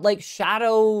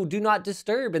shadow, do not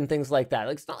disturb and things like that.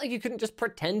 Like, it's not like you couldn't just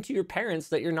pretend to your parents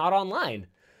that you're not online.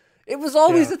 It was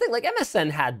always a thing. Like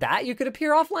MSN had that. You could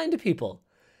appear offline to people.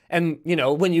 And,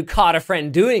 when you caught a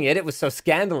friend doing it, it was so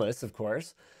scandalous, of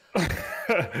course.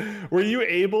 Were you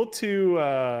able to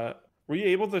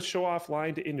show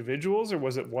offline to individuals, or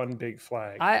was it one big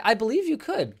flag? I believe you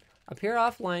could appear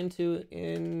offline to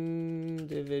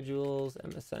individuals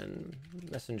MSN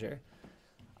Messenger.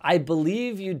 I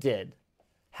believe you did.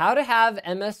 How to have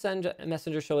MSN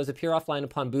Messenger show as appear offline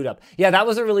upon boot up. Yeah, that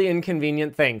was a really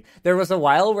inconvenient thing. There was a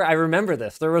while where, I remember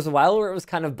this, there was a while where it was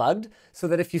kind of bugged, so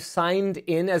that if you signed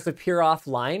in as appear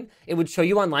offline, it would show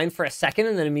you online for a second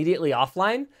and then immediately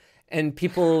offline, and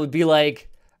people would be like,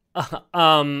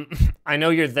 I know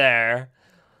you're there.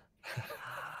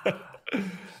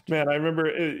 Man, I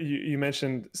remember you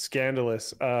mentioned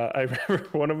scandalous. I remember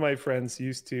one of my friends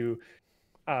used to,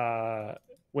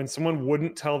 when someone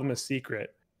wouldn't tell them a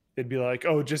secret, they'd be like,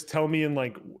 "Oh, just tell me in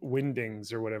like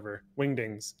Wingdings or whatever,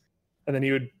 Wingdings," and then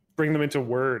he would bring them into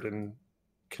Word and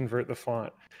convert the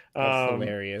font. That's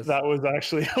hilarious. That was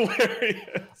actually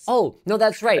hilarious. Oh, no,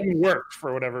 that's right. It worked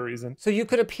for whatever reason. So you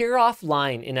could appear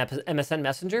offline in MSN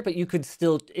Messenger, but you could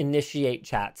still initiate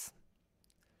chats.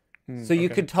 So you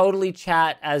could totally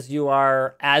chat as you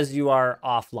are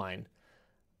offline.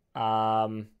 How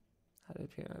to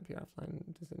appear offline?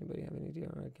 Does anybody have any idea?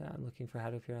 Okay, I'm looking for how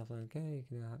to appear offline. Okay,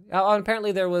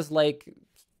 apparently there was like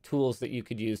tools that you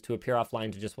could use to appear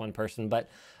offline to just one person. But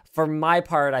for my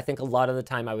part, I think a lot of the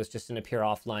time I was just in appear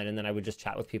offline, and then I would just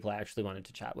chat with people I actually wanted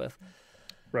to chat with.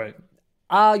 Right.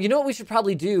 You know what we should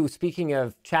probably do, speaking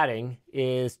of chatting,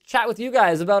 is chat with you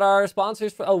guys about our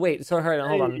sponsors. Oh, wait. So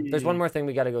hold on. There's one more thing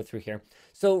we got to go through here.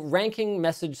 So ranking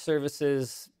message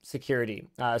services security.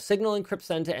 Signal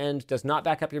encrypts end-to-end, does not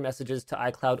back up your messages to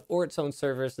iCloud or its own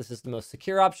servers. This is the most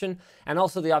secure option, and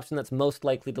also the option that's most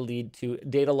likely to lead to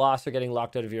data loss or getting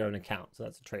locked out of your own account. So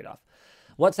that's a trade-off.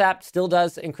 WhatsApp still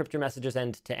does encrypt your messages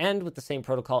end-to-end with the same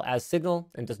protocol as Signal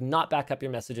and does not back up your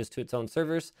messages to its own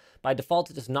servers. By default,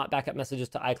 it does not back up messages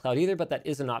to iCloud either, but that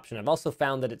is an option. I've also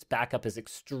found that its backup is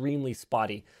extremely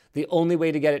spotty. The only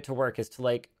way to get it to work is to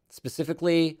like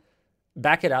specifically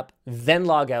back it up, then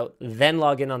log out, then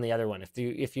log in on the other one.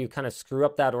 If you kind of screw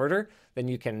up that order, then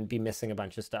you can be missing a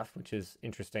bunch of stuff, which is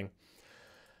interesting.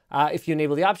 If you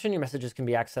enable the option, your messages can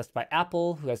be accessed by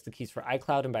Apple, who has the keys for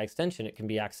iCloud, and by extension, it can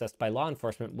be accessed by law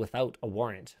enforcement without a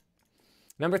warrant.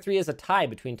 Number 3 is a tie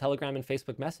between Telegram and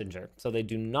Facebook Messenger. So they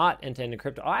do not end-to-end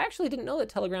encrypt. Oh, I actually didn't know that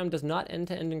Telegram does not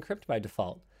end-to-end encrypt by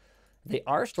default. They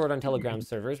are stored on Telegram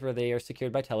servers where they are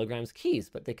secured by Telegram's keys,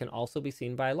 but they can also be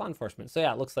seen by law enforcement. So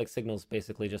yeah, it looks like Signal's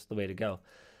basically just the way to go.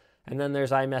 And then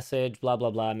there's iMessage, blah,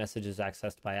 blah, blah, messages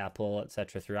accessed by Apple,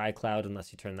 etc. through iCloud,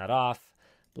 unless you turn that off.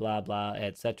 Blah, blah,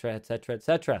 etc., etc.,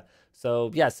 etc.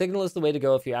 So yeah, Signal is the way to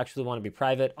go if you actually want to be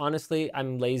private. Honestly,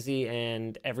 I'm lazy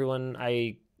and everyone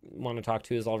I want to talk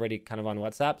to is already kind of on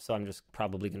WhatsApp, so I'm just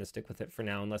probably going to stick with it for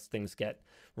now unless things get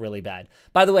really bad.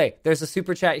 By the way, there's a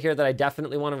super chat here that I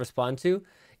definitely want to respond to.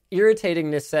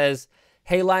 Irritatingness says,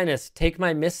 "Hey Linus, take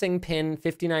my missing pin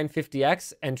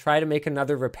 5950X and try to make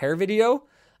another repair video.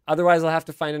 Otherwise, I'll have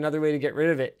to find another way to get rid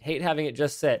of it. Hate having it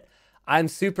just sit." I'm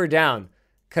super down.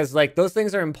 Because like those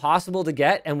things are impossible to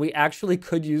get, and we actually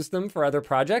could use them for other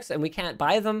projects, and we can't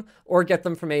buy them or get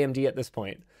them from AMD at this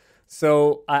point.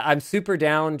 So I'm super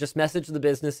down. Just message the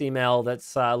business email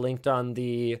that's linked on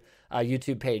the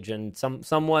YouTube page, and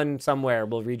someone somewhere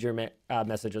will read your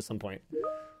message at some point.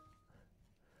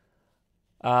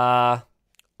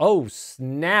 Oh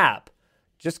snap!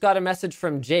 Just got a message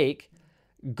from Jake.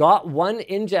 Got one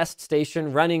ingest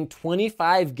station running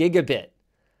 25 gigabit.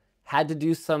 Had to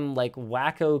do some like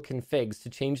wacko configs to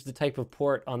change the type of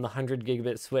port on the 100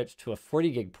 gigabit switch to a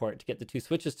 40 gig port to get the two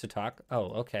switches to talk. Oh,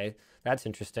 okay. That's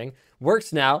interesting.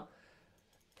 Works now.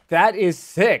 That is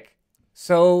sick.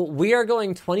 So we are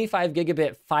going 25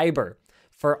 gigabit fiber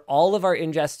for all of our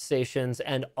ingest stations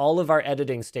and all of our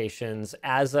editing stations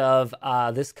as of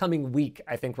this coming week.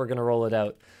 I think we're going to roll it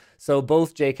out. So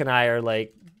both Jake and I are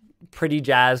like pretty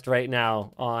jazzed right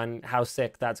now on how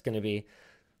sick that's going to be.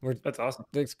 That's awesome.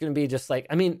 It's going to be just like,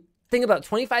 I mean, think about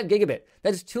 25 gigabit.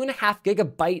 That's 2.5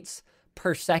 gigabytes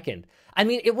per second. I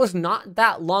mean, it was not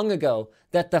that long ago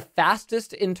that the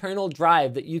fastest internal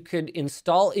drive that you could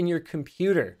install in your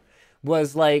computer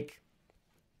was like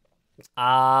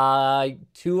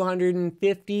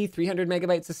 250, 300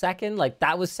 megabytes a second. Like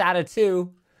that was SATA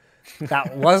 2.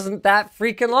 That wasn't that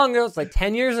freaking long ago. It's like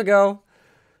 10 years ago.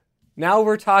 Now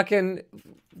we're talking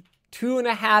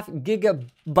 2.5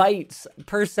 gigabytes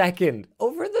per second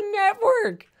over the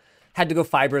network. Had to go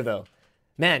fiber though.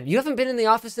 Man, you haven't been in the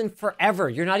office in forever.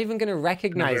 You're not even going to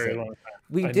recognize it.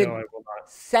 We did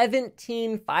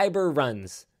 17 fiber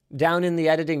runs down in the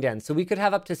editing den. So we could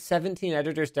have up to 17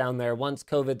 editors down there once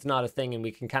COVID's not a thing and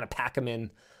we can kind of pack them in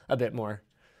a bit more.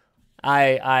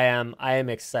 I am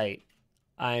excited.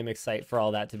 I'm excited for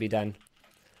all that to be done.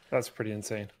 That's pretty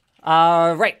insane.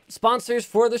 Right. Sponsors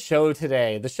for the show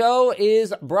today. The show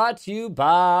is brought to you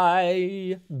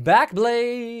by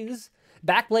Backblaze.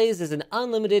 Backblaze is an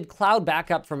unlimited cloud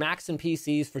backup for Macs and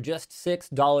PCs for just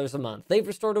 $6 a month. They've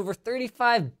restored over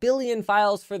 35 billion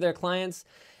files for their clients,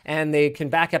 and they can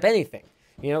back up anything.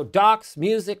 Docs,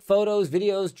 music, photos,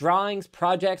 videos, drawings,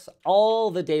 projects,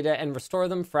 all the data, and restore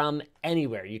them from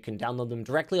anywhere. You can download them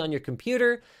directly on your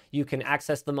computer. You can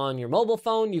access them on your mobile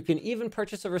phone. You can even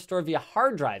purchase or restore via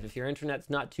hard drive if your internet's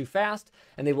not too fast,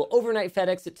 and they will overnight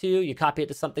FedEx it to you. You copy it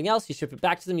to something else, you ship it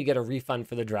back to them, you get a refund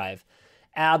for the drive.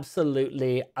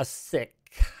 Absolutely a sick.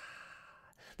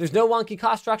 There's no wonky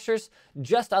cost structures,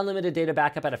 just unlimited data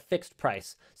backup at a fixed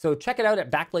price. So check it out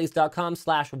at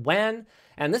backblaze.com/WAN.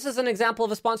 And this is an example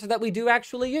of a sponsor that we do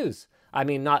actually use. I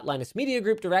mean, not Linus Media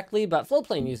Group directly, but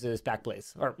Flowplane uses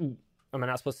Backblaze. Or am I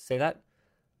not supposed to say that?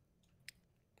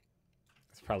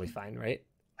 It's probably fine, right?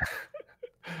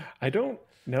 I don't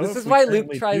know. This is why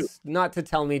Luke tries not to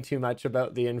tell me too much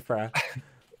about the infra.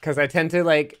 Because I tend to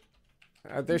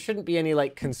there shouldn't be any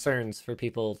concerns for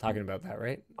people talking about that,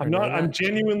 right? I'm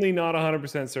genuinely not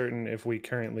 100% certain if we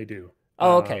currently do.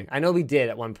 Oh, okay. I know we did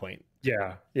at one point.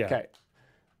 Yeah. Okay.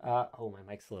 My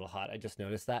mic's a little hot. I just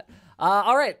noticed that.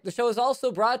 All right. The show is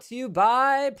also brought to you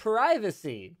by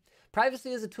Privacy.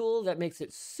 Privacy is a tool that makes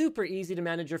it super easy to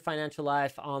manage your financial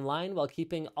life online while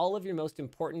keeping all of your most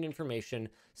important information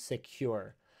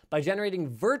secure. By generating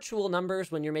virtual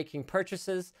numbers when you're making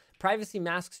purchases, Privacy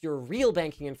masks your real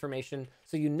banking information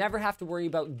so you never have to worry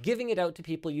about giving it out to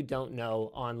people you don't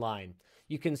know online.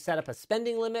 You can set up a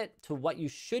spending limit to what you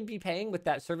should be paying with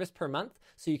that service per month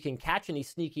so you can catch any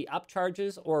sneaky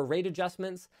upcharges or rate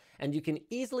adjustments, and you can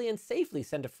easily and safely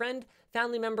send a friend,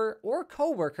 family member, or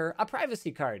coworker a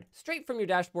privacy card straight from your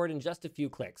dashboard in just a few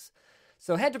clicks.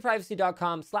 So head to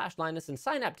privacy.com/Linus and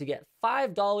sign up to get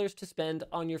 $5 to spend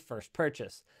on your first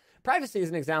purchase. Privacy is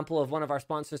an example of one of our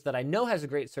sponsors that I know has a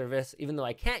great service, even though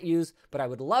I can't use, but I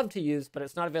would love to use, but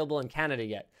it's not available in Canada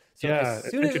yet. So as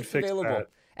soon as it's available,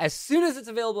 as soon as it's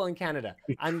available in Canada,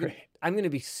 I'm going to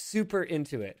be super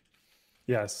into it.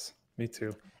 Yes, me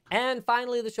too. And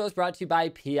finally, the show is brought to you by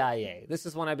PIA. This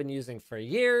is one I've been using for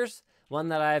years, one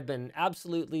that I've been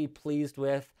absolutely pleased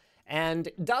with, and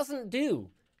doesn't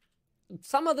do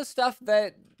some of the stuff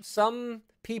that some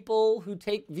people who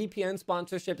take VPN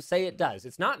sponsorship say it does.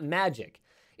 It's not magic.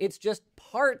 It's just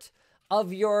part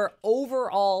of your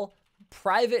overall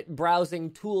private browsing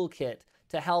toolkit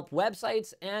to help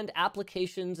websites and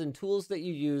applications and tools that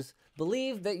you use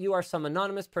believe that you are some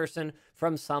anonymous person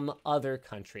from some other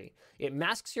country. It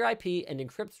masks your IP and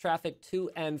encrypts traffic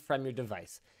to and from your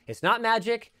device. It's not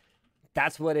magic.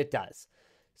 That's what it does.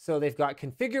 So they've got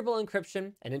configurable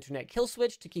encryption, an internet kill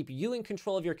switch to keep you in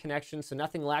control of your connection so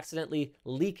nothing will accidentally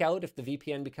leak out if the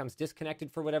VPN becomes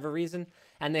disconnected for whatever reason.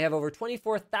 And they have over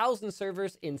 24,000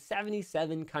 servers in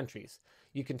 77 countries.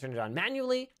 You can turn it on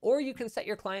manually, or you can set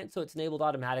your client so it's enabled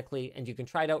automatically, and you can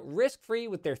try it out risk-free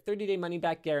with their 30-day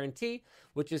money-back guarantee,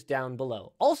 which is down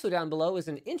below. Also down below is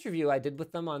an interview I did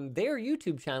with them on their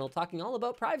YouTube channel talking all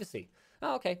about privacy.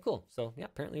 Oh, okay, cool. So yeah,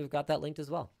 apparently we've got that linked as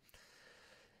well.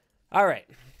 All right.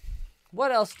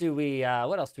 What else do we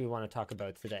want to talk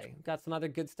about today? Got some other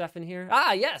good stuff in here.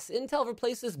 Yes, Intel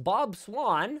replaces Bob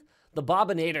Swan, the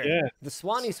Bobinator, the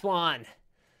Swanee Swan,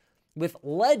 with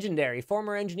legendary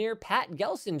former engineer Pat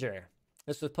Gelsinger.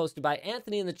 This was posted by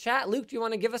Anthony in the chat. Luke, do you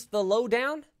want to give us the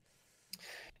lowdown?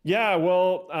 Yeah,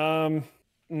 well, I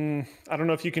don't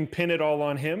know if you can pin it all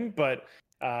on him, but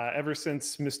ever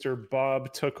since Mr.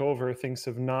 Bob took over, things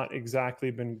have not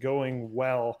exactly been going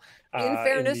well in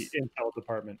the Intel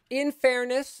department. In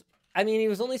fairness, I mean, he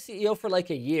was only CEO for a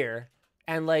year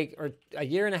and or a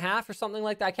year and a half or something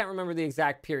like that. I can't remember the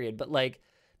exact period, but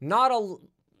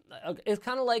it's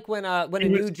kind of like when a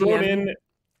new GM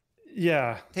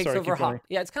takes over hockey.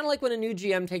 Yeah, it's kind of like when a new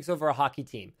GM takes over a hockey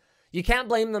team. You can't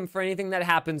blame them for anything that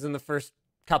happens in the first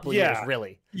couple of years,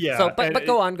 really. Yeah. So, but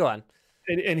go on.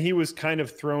 And he was kind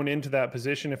of thrown into that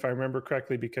position, if I remember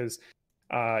correctly, because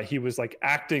he was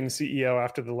acting CEO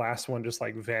after the last one just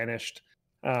vanished.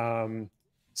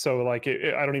 So I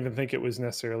don't even think it was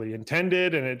necessarily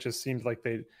intended, and it just seemed like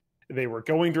they were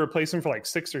going to replace him for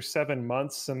 6 or 7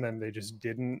 months, and then they just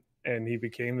didn't, and he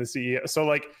became the CEO.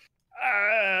 So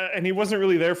and he wasn't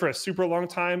really there for a super long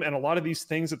time, and a lot of these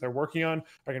things that they're working on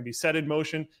are going to be set in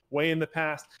motion way in the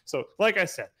past. So like I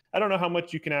said, I don't know how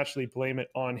much you can actually blame it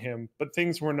on him, but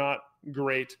things were not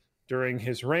great during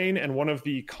his reign. And one of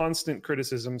the constant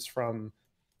criticisms from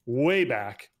way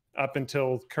back up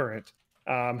until current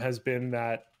has been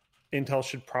that Intel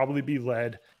should probably be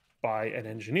led by an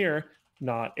engineer,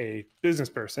 not a business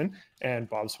person. And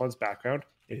Bob Swan's background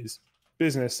is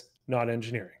business, not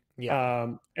engineering. Yeah.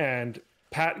 And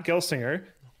Pat Gelsinger,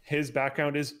 his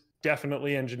background is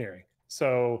definitely engineering.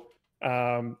 So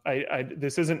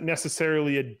this isn't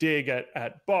necessarily a dig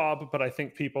at Bob, but I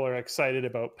think people are excited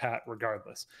about Pat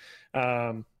regardless.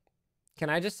 Can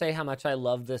I just say how much I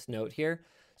love this note here?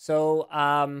 So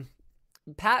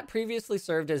Pat previously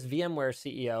served as VMware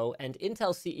CEO and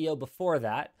Intel CEO before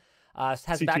that. Has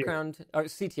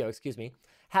CTO.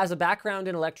 Has a background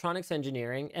in electronics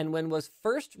engineering, and when was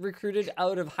first recruited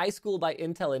out of high school by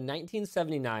Intel in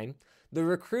 1979, the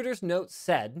recruiter's note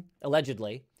said,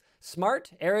 allegedly,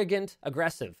 smart, arrogant,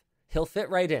 aggressive. He'll fit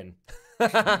right in.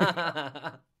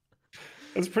 That's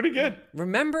pretty good.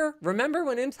 Remember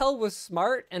when Intel was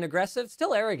smart and aggressive?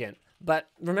 Still arrogant, but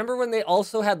remember when they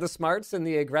also had the smarts and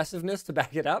the aggressiveness to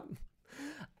back it up?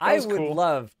 I would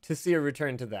love to see a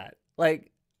return to that.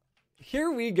 Like,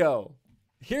 here we go.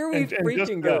 Here we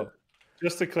freaking go.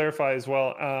 Just to clarify as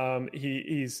well,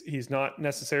 he's not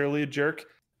necessarily a jerk.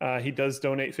 He does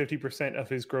donate 50% of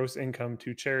his gross income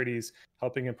to charities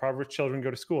helping impoverished children go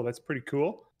to school. That's pretty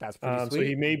cool. That's pretty sweet. So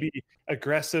he may be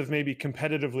aggressive, maybe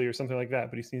competitively or something like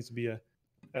that, but he seems to be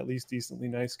at least decently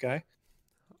nice guy.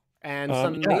 And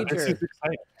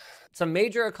some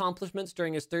major accomplishments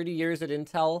during his 30 years at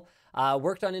Intel.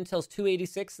 Worked on Intel's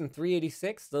 286 and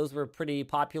 386. Those were pretty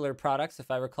popular products,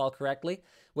 if I recall correctly.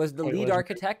 Was the lead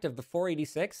architect of the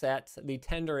 486 at the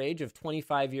tender age of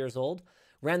 25 years old.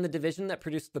 Ran the division that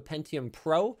produced the Pentium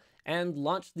Pro and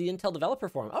launched the Intel Developer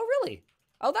Forum. Oh, really?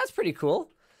 Oh, that's pretty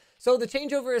cool. So the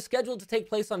changeover is scheduled to take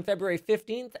place on February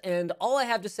 15th, and all I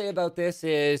have to say about this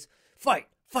is fight,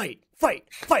 fight, fight,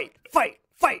 fight, fight,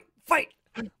 fight, fight.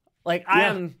 Like,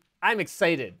 yeah. I'm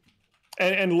excited.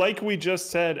 And like we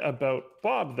just said about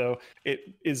Bob, though, it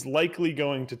is likely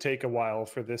going to take a while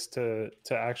for this to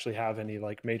actually have any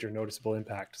like major noticeable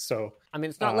impact. So I mean,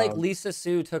 it's not like Lisa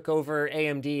Su took over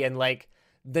AMD and like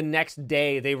the next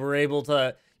day they were able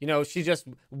to, she just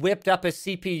whipped up a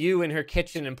CPU in her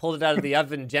kitchen and pulled it out of the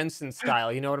oven Jensen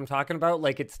style. You know what I'm talking about?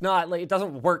 Like, it's not like, it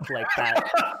doesn't work like that.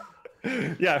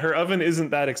 Yeah, her oven isn't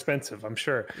that expensive, I'm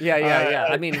sure. Yeah.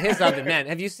 I mean, his oven, man.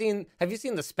 Have you seen the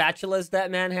spatulas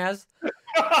that man has?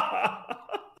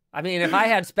 I mean, if I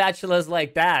had spatulas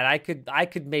like that, I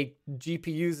could make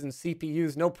GPUs and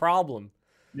CPUs no problem.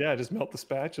 Yeah, just melt the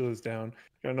spatulas down.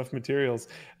 Got enough materials.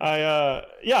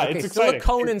 It's exciting.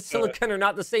 Silicone and silicon are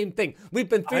not the same thing. We've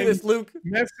been through this, Luke.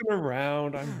 Messing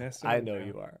around. I'm messing around.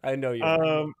 I know you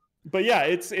are. But yeah,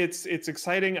 it's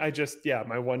exciting.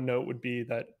 My one note would be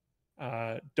that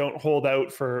don't hold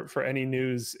out for any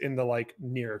news in the like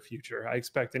near future. I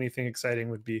expect anything exciting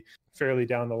would be fairly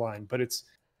down the line, but it's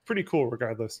pretty cool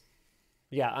regardless.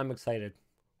 Yeah, I'm excited.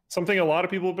 Something a lot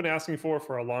of people have been asking for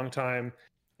a long time,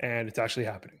 and it's actually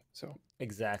happening. So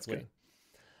exactly.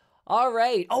 All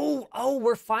right. Oh,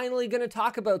 we're finally going to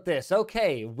talk about this.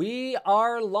 Okay, we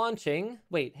are launching.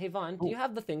 Wait, hey Vaughn, do you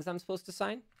have the things I'm supposed to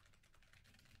sign?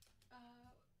 The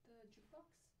jukebox?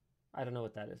 I don't know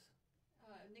what that is.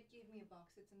 Nick gave me a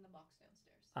box. It's in the box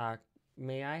downstairs.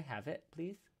 May I have it,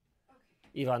 please?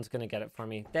 Okay. Yvonne's going to get it for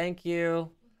me. Thank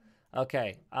you.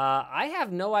 Okay. I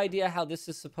have no idea how this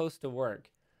is supposed to work.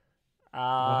 We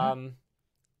don't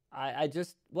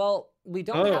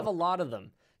have a lot of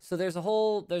them. So there's a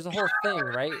whole thing,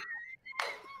 right?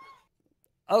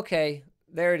 Okay,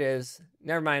 there it is.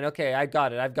 Never mind. Okay, I've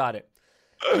got it.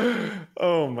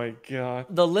 Oh my God.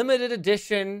 The limited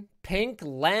edition pink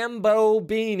Lambo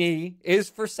beanie is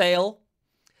for sale.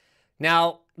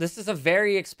 Now, this is a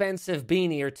very expensive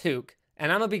beanie or toque,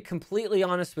 and I'm going to be completely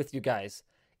honest with you guys.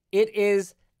 It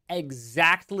is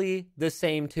exactly the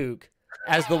same toque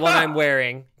as the one I'm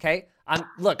wearing, okay?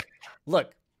 Look,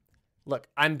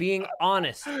 I'm being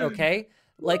honest, okay?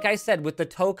 Like I said, with the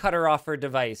toe cutter offer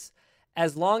device,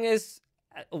 as long as...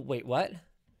 wait, what?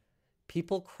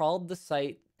 People crawled the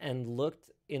site and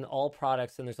looked in all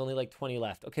products, and there's only like 20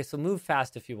 left. Okay, so move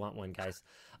fast if you want one, guys.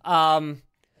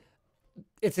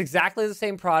 It's exactly the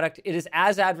same product. It is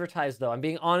as advertised, though. I'm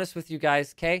being honest with you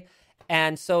guys, okay?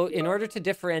 And so in order to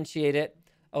differentiate it,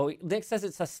 Nick says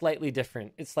it's slightly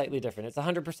different. It's 100%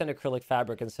 acrylic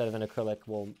fabric instead of an acrylic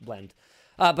wool blend.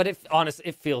 But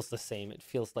it feels the same. It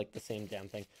feels like the same damn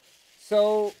thing.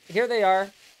 So here they are.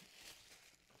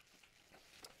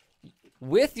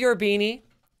 With your beanie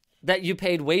that you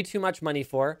paid way too much money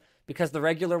for, because the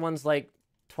regular one's like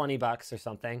 $20 or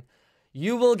something,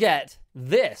 you will get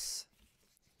this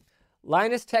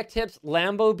Linus Tech Tips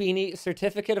Lambo Beanie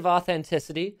Certificate of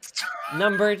Authenticity,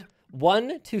 numbered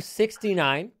 1 to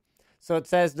 69. So it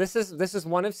says this is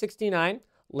one of 69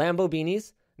 Lambo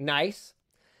beanies. Nice.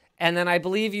 And then I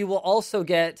believe you will also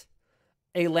get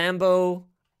a Lambo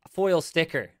foil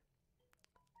sticker.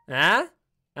 Lambo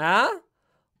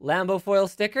foil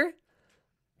sticker?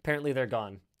 Apparently they're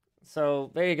gone.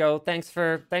 So there you go. Thanks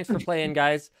for playing,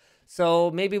 guys.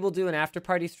 So maybe we'll do an after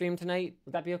party stream tonight.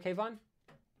 Would that be okay, Vaughn?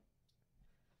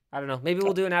 I don't know. Maybe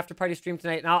we'll do an after party stream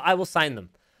tonight, and I will sign them.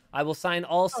 I will sign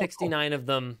all 69 of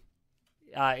them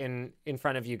in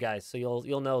front of you guys, so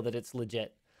you'll know that it's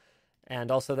legit,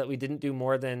 and also that we didn't do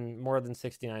more than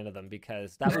 69 of them,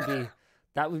 because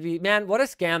that would be man, what a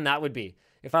scam that would be.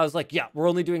 If I was like, yeah, we're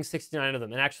only doing 69 of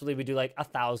them, and actually we do like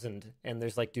 1,000, and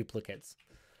there's like duplicates.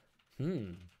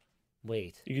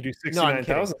 Wait. You could do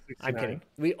 69,000. No, I'm kidding.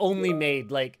 We only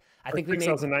made like, I think we made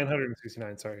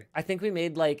 6,969. Sorry. I think we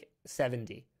made like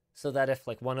 70, so that if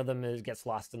like one of them gets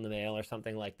lost in the mail or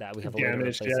something like that, we have a way to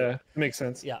replace it. Makes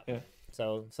sense. Yeah.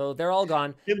 So they're all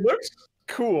gone. It looks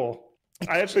cool.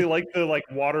 I actually like the like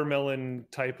watermelon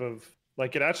type of.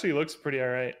 Like, it actually looks pretty all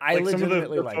right. I like some of the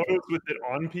like photos it. with it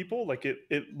on people, like it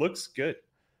looks good.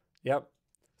 Yep.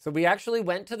 So we actually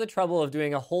went to the trouble of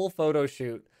doing a whole photo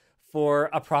shoot for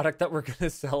a product that we're going to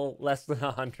sell less than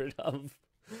 100 of.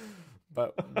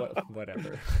 But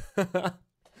whatever.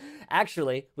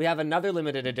 Actually, we have another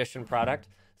limited edition product.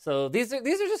 So these are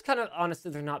just kind of,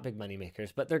 honestly, they're not big money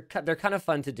makers, but they're kind of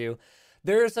fun to do.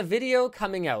 There's a video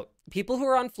coming out. People who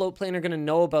are on Floatplane are going to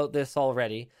know about this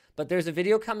already, but there's a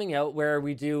video coming out where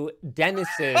we do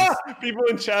Dennis's. People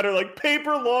in chat are like,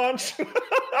 paper launch.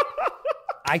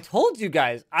 I told you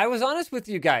guys. I was honest with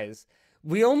you guys.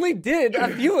 We only did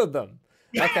a few of them.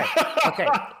 Okay.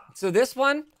 So this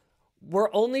one,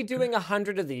 we're only doing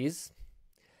 100 of these,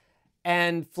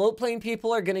 and Floatplane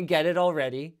people are going to get it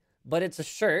already, but it's a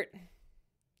shirt.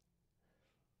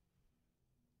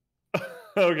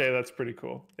 Okay, that's pretty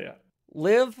cool. Yeah.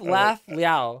 Live, laugh,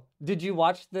 liao. Did you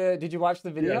watch the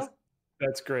video? Yes,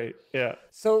 that's great. Yeah.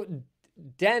 So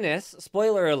Dennis,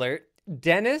 spoiler alert,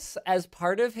 Dennis, as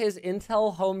part of his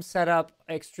Intel home setup,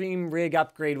 extreme rig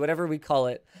upgrade, whatever we call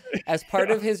it, as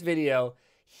part of his video,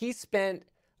 he spent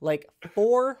like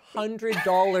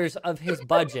 $400 of his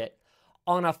budget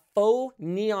on a faux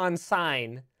neon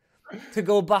sign to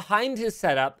go behind his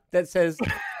setup that says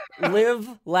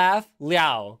live, laugh,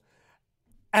 liao.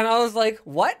 And I was like,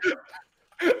 what?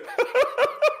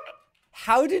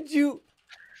 How did you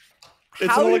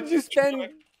spend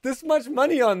this much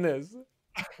money on this?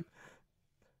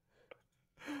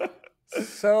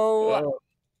 So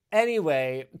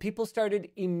anyway, people started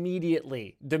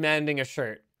immediately demanding a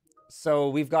shirt. So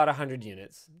we've got 100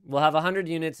 units. We'll have 100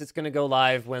 units. It's going to go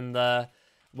live when the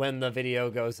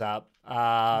video goes up.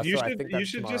 I think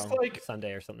that's tomorrow, just like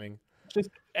Sunday or something. Just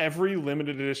every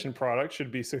limited edition product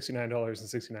should be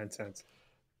 $69.69.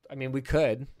 I mean, we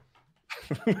could.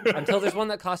 Until there's one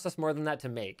that costs us more than that to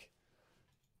make.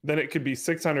 Then it could be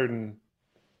 $690.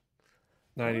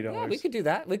 Yeah, we could do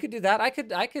that. I could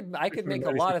make a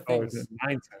lot of things.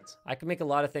 9 cents. I could make a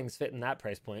lot of things fit in that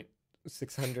price point.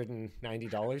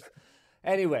 $690.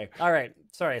 Anyway, all right.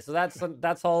 Sorry. So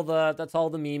that's all the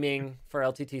memeing for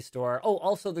LTT store. Oh,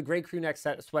 also the gray crew neck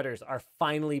sweaters are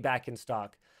finally back in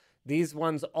stock. These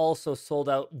ones also sold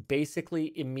out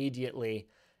basically immediately,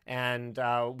 and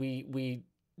we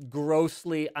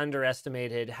grossly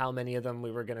underestimated how many of them we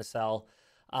were going to sell.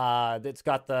 It's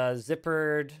got the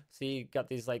zippered, see, got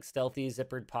these like stealthy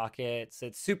zippered pockets.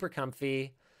 It's super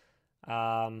comfy.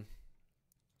 Lots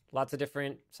of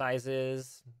different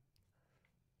sizes.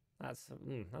 That's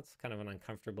kind of an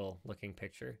uncomfortable looking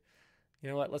picture. You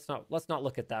know what? Let's not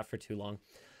look at that for too long.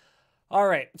 All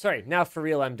right, sorry, now for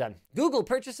real, I'm done. Google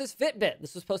purchases Fitbit.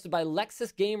 This was posted by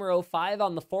LexusGamer05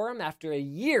 on the forum. After a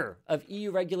year of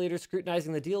EU regulators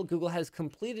scrutinizing the deal, Google has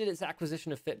completed its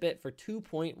acquisition of Fitbit for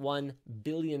 $2.1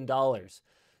 billion.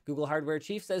 Google hardware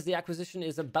chief says the acquisition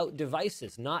is about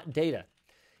devices, not data.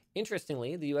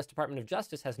 Interestingly, the U.S. Department of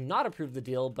Justice has not approved the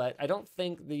deal, but I don't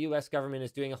think the U.S. government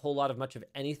is doing a whole lot of much of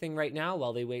anything right now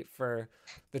while they wait for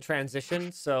the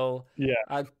transition. So,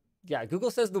 yeah, Google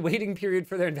says the waiting period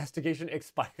for their investigation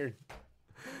expired.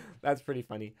 That's pretty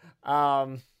funny.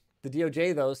 The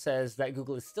DOJ, though, says that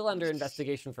Google is still under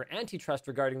investigation for antitrust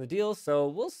regarding the deal, so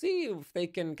we'll see if they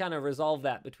can kind of resolve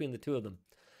that between the two of them.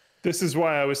 This is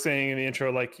why I was saying in the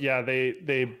intro, like, yeah,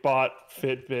 they bought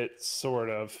Fitbit, sort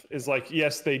of. Is like,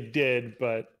 yes, they did,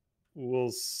 but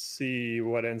we'll see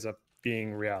what ends up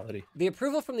being reality. The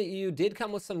approval from the EU did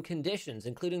come with some conditions,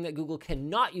 including that Google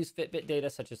cannot use Fitbit data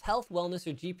such as health, wellness,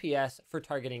 or GPS for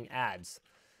targeting ads.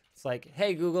 It's like,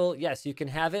 hey, Google, yes, you can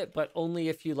have it, but only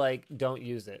if you don't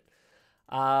use it.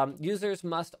 Users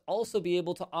must also be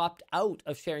able to opt out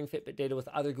of sharing Fitbit data with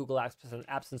other Google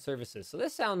apps and services. So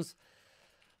this sounds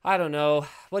I don't know.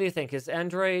 What do you think? Is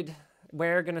Android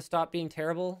Wear going to stop being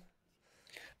terrible?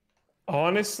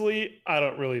 Honestly, I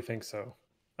don't really think so.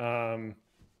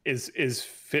 Is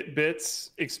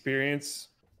Fitbit's experience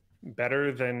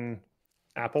better than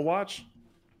Apple Watch?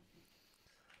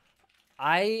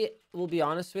 I will be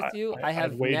honest with you. I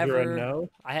have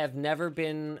never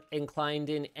been inclined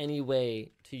in any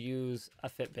way to use a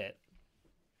Fitbit.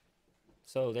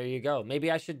 So there you go.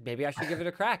 Maybe I should give it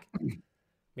a crack.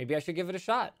 Maybe I should give it a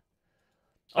shot.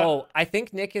 Oh, I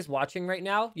think Nick is watching right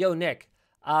now. Yo, Nick,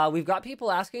 we've got people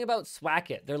asking about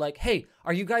Swacket. They're like, hey,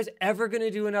 are you guys ever going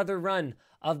to do another run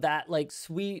of that like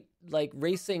sweet like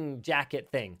racing jacket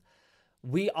thing?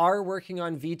 We are working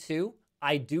on V2.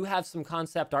 I do have some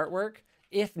concept artwork.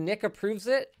 If Nick approves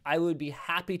it, I would be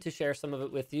happy to share some of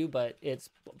it with you, but it's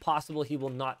possible he will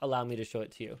not allow me to show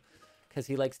it to you because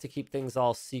he likes to keep things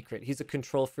all secret. He's a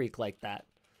control freak like that.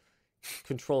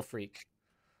 Control freak.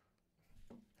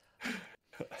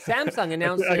 Samsung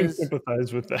announces... I can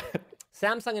sympathize with that.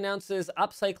 Samsung announces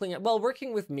upcycling it. Well,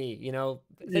 working with me, you know,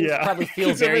 things probably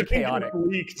feel very chaotic.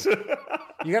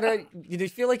 You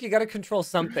feel like you got to control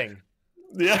something.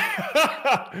 Yeah,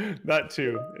 that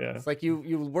too. Yeah, it's like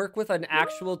you work with an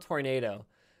actual tornado.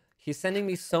 He's sending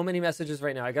me so many messages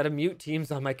right now. I got to mute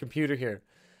Teams on my computer here.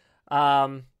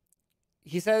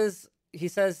 He says,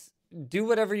 do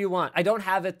whatever you want. I don't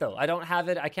have it though. I don't have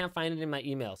it. I can't find it in my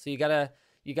email. So you gotta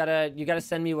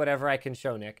send me whatever I can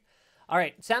show, Nick. All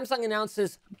right. Samsung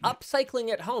announces upcycling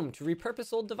at home to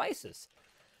repurpose old devices.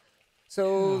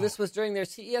 So this was during their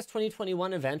CES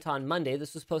 2021 event on Monday.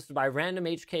 This was posted by Random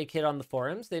HK Kid on the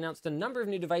forums. They announced a number of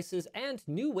new devices and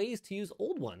new ways to use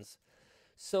old ones.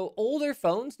 So older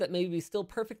phones that may be still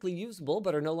perfectly usable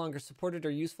but are no longer supported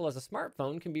or useful as a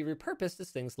smartphone can be repurposed as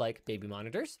things like baby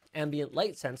monitors, ambient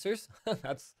light sensors.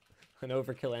 That's an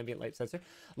overkill ambient light sensor.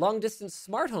 Long distance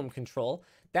smart home control.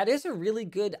 That is a really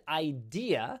good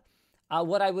idea.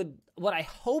 What I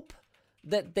hope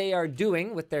that they are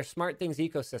doing with their SmartThings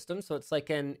ecosystem. So it's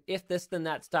like an if this then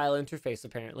that style interface,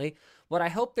 apparently. What I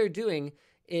hope they're doing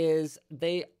is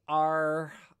they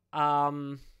are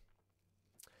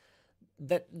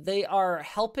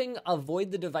helping avoid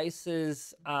the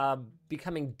devices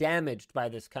becoming damaged by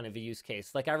this kind of a use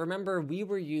case. Like I remember we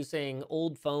were using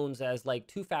old phones as like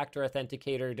two-factor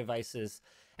authenticator devices,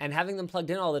 and having them plugged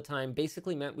in all the time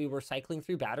basically meant we were cycling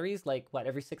through batteries like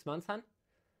every 6 months, hon?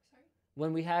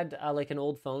 When we had like an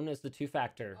old phone as the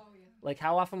two-factor, like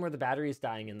how often were the batteries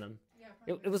dying in them?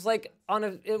 It was like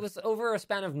it was over a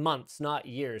span of months, not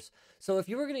years. So if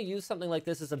you were going to use something like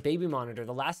this as a baby monitor,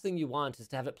 the last thing you want is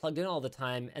to have it plugged in all the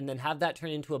time and then have that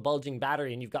turn into a bulging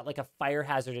battery and you've got like a fire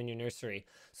hazard in your nursery.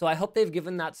 So I hope they've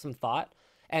given that some thought.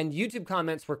 And YouTube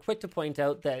comments were quick to point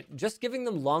out that just giving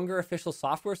them longer official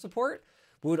software support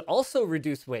would also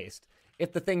reduce waste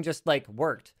if the thing just like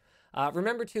worked.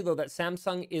 Remember too, though, that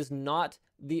Samsung is not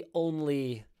the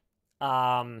only,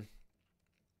 they're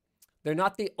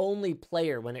not the only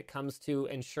player when it comes to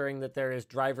ensuring that there is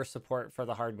driver support for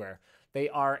the hardware. They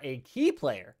are a key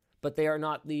player, but they are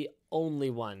not the only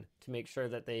one to make sure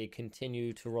that they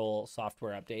continue to roll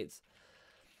software updates.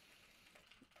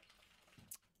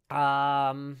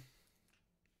 Also,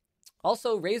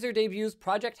 Razer debuts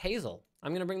Project Hazel.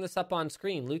 I'm going to bring this up on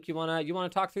screen. Luke, you wanna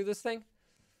talk through this thing?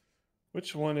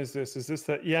 Which one is this? Is this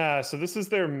that? Yeah, so this is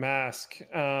their mask.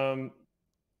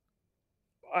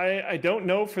 I don't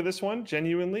know for this one,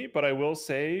 genuinely, but I will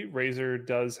say Razer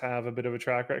does have a bit of a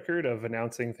track record of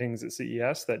announcing things at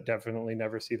CES that definitely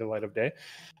never see the light of day.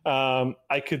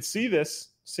 I could see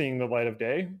this seeing the light of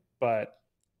day, but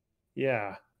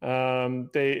yeah.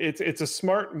 It's a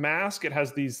smart mask. It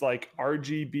has these like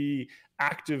RGB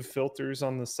active filters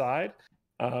on the side.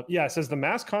 It says the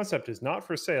mask concept is not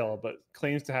for sale, but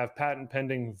claims to have patent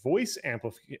pending voice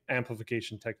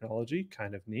amplification technology.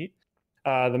 Kind of neat.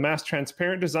 The mask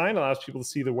transparent design allows people to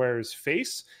see the wearer's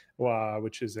face,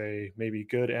 which is a maybe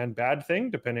good and bad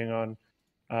thing, depending on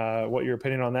what your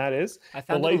opinion on that is. I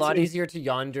found it a lot easier to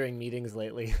yawn during meetings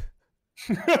lately.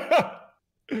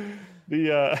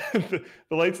 The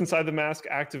lights inside the mask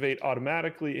activate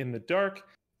automatically in the dark.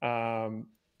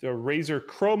 The Razer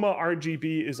Chroma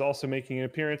RGB is also making an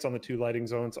appearance on the two lighting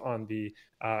zones on the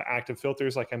active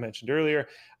filters, like I mentioned earlier.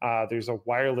 There's a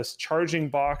wireless charging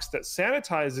box that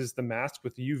sanitizes the mask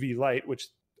with UV light, which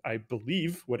I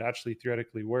believe would actually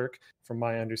theoretically work, from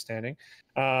my understanding.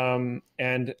 And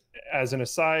as an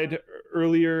aside,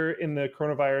 earlier in the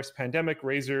coronavirus pandemic,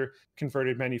 Razer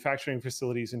converted manufacturing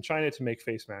facilities in China to make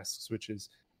face masks, which is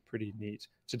pretty neat.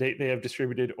 To date, they have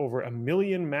distributed over 1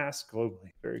 million masks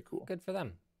globally. Very cool. Good for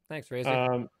them. Thanks,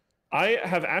 Razer. I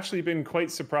have actually been quite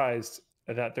surprised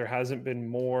that there hasn't been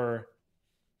more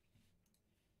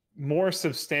more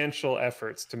substantial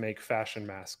efforts to make fashion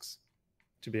masks,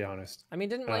 to be honest. I mean,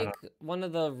 didn't like one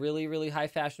of the really, really high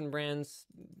fashion brands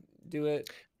do it?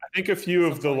 I think a few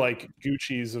of the like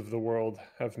Gucci's of the world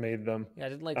have made them. Yeah,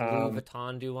 didn't like Louis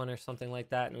Vuitton do one or something like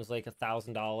that, and it was like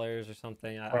 $1,000 or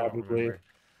something. I don't remember.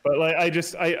 But like,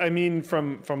 I mean,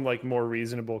 from like more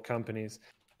reasonable companies.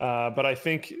 But I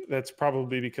think that's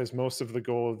probably because most of the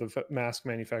goal of the mask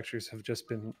manufacturers have just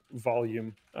been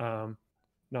volume,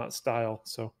 not style.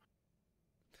 So,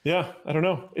 yeah, I don't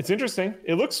know. It's interesting.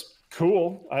 It looks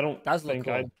cool. I don't think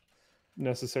I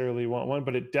necessarily want one,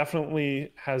 but it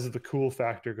definitely has the cool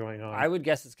factor going on. I would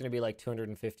guess it's going to be like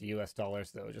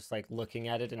 $250 though. Just like looking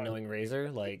at it and knowing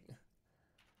Razer, like,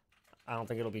 I don't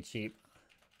think it'll be cheap.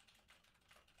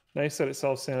 Nice that it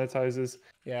self-sanitizes.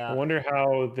 Yeah. I wonder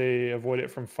how they avoid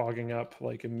it from fogging up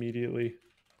like immediately.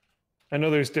 I know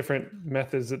there's different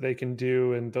methods that they can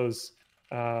do, and those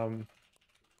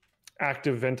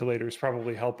active ventilators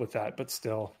probably help with that, but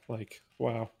still, like,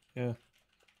 wow. Yeah.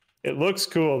 It looks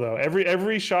cool though.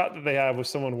 Every shot that they have with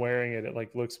someone wearing it, it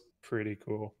like looks pretty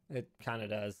cool. It kind of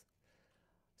does.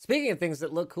 Speaking of things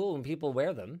that look cool when people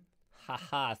wear them,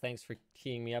 haha, thanks for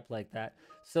teeing me up like that.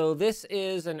 So this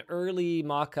is an early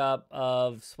mock-up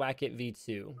of Swacket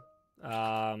V2.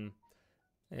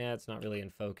 Yeah, it's not really in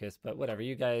focus, but whatever.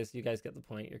 You guys get the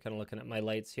point. You're kind of looking at my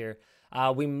lights here.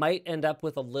 We might end up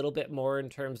with a little bit more in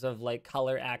terms of like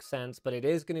color accents, but it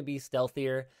is going to be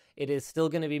stealthier. It is still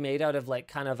going to be made out of like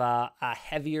kind of a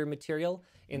heavier material.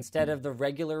 Instead of the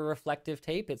regular reflective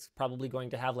tape, it's probably going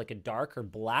to have like a dark or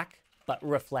black, but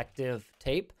reflective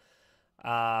tape.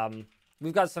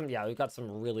 We've got some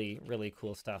really, really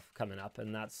cool stuff coming up,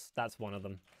 and that's one of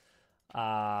them.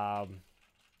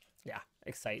 Yeah,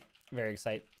 very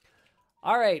excited.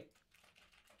 All right.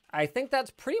 I think that's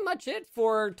pretty much it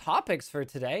for topics for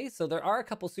today. So there are a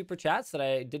couple super chats that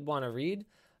I did want to read.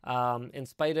 In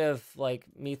spite of like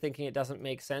me thinking it doesn't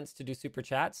make sense to do super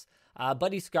chats.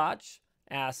 Buddy Scotch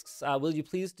asks, will you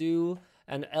please do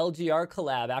an LGR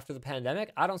collab after the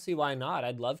pandemic? I don't see why not.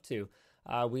 I'd love to.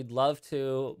 We'd love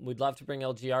to bring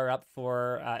LGR up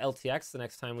for LTX the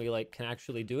next time we like can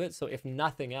actually do it. So if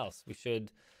nothing else, we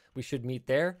should meet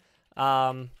there.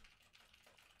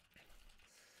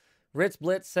 Ritz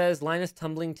Blitz says, Linus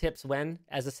tumbling tips when,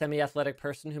 as a semi-athletic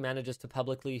person who manages to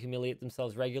publicly humiliate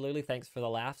themselves regularly. Thanks for the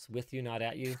laughs. With you, not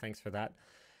at you. Thanks for that.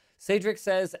 Cedric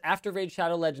says, after Raid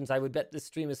Shadow Legends, I would bet this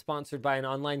stream is sponsored by an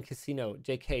online casino.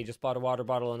 JK, just bought a water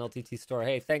bottle on LTT store.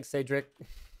 Hey, thanks, Cedric.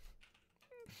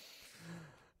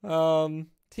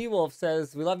 T-Wolf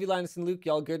says, we love you, Linus and Luke.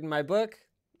 Y'all good in my book?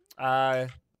 Yeah,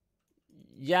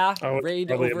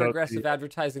 Raid over-aggressive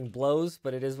advertising blows,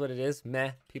 but it is what it is.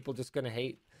 Meh, people just gonna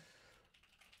hate.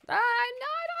 No, I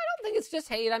don't think it's just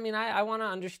hate. I mean, I want to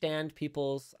understand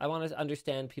people's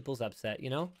upset, you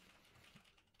know?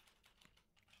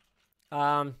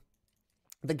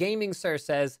 The Gaming Sir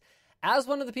says, as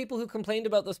one of the people who complained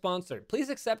about the sponsor, please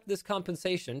accept this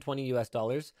compensation,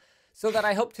 $20 so that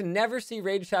I hope to never see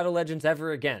Raid Shadow Legends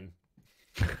ever again.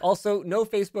 Also, no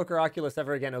Facebook or Oculus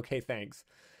ever again. Okay, thanks.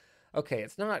 Okay,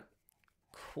 it's not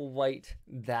quite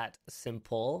that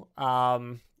simple.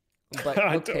 But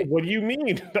okay. What do you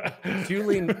mean?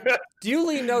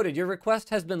 Duly noted. Your request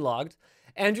has been logged.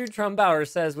 Andrew Trumbauer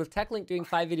says, with TechLink doing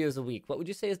 5 videos a week, what would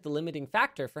you say is the limiting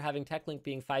factor for having TechLink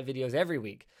being 5 videos every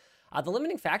week? The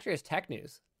limiting factor is tech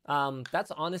news.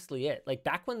 That's honestly it. Like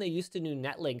back when they used to do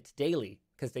Netlinked daily,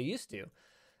 because they used to,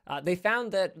 they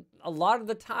found that a lot of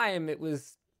the time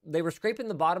they were scraping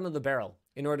the bottom of the barrel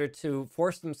in order to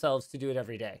force themselves to do it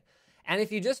every day. And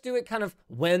if you just do it kind of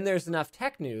when there's enough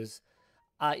tech news,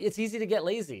 it's easy to get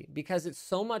lazy because it's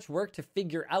so much work to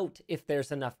figure out if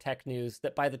there's enough tech news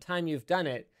that by the time you've done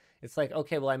it, it's like,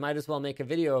 okay, well, I might as well make a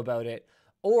video about it.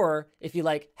 Or if you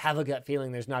like have a gut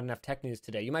feeling there's not enough tech news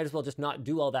today, you might as well just not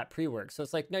do all that pre-work. So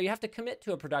it's like, no, you have to commit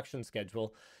to a production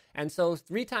schedule. And so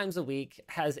 3 times a week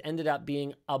has ended up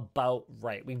being about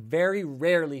right. We very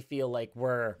rarely feel like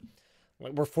we're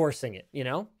forcing it, you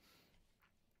know?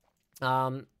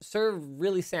 Sir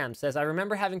Really Sam says, I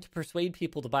remember having to persuade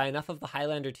people to buy enough of the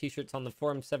Highlander t-shirts on the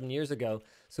forum 7 years ago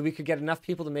so we could get enough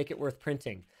people to make it worth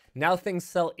printing. Now things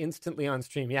sell instantly on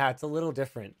stream. Yeah, it's a little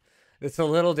different.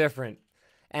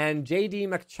 And JD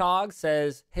McChog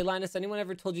says, hey Linus, anyone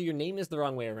ever told you your name is the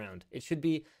wrong way around? It should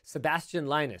be Sebastian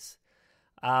Linus.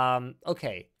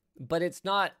 Okay, but it's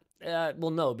not, well,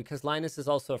 no, because Linus is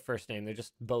also a first name. They're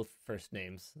just both first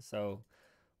names. So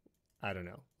I don't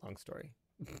know. Long story.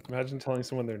 Imagine telling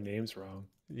someone their name's wrong.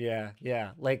 Yeah.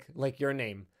 Like your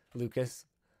name, Lucas.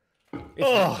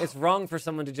 It's wrong for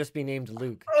someone to just be named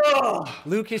Luke.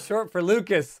 Luke is short for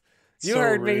Lucas. You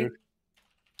heard me.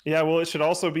 Yeah, well, it should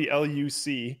also be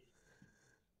Luc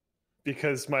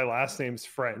because my last name's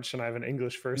French and I have an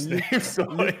English first name. So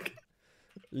like,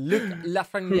 Luc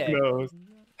Lafreniere. Who knows?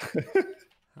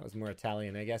 That was more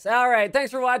Italian, I guess. All right,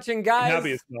 thanks for watching, guys. I'm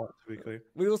happy it's not, to be clear.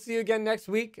 We will see you again next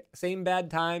week. Same bad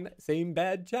time, same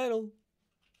bad channel.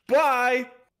 Bye.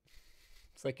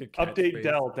 It's like your update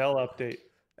Dell update.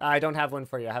 I don't have one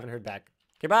for you. I haven't heard back.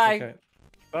 Okay, bye. Okay.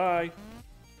 Bye.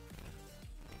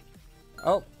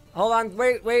 Oh, hold on.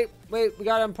 Wait. We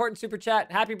got an important super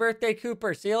chat. Happy birthday,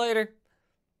 Cooper. See you later.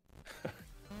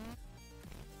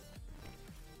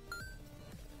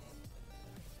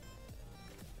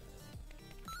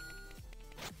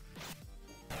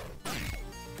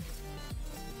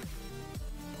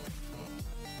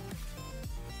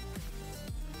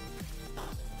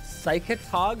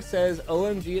 Psychotog says,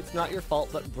 OMG, it's not your fault,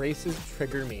 but braces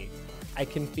trigger me. I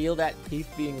can feel that teeth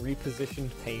being repositioned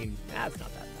pain. Nah, it's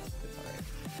not that bad. It's all right.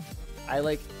 I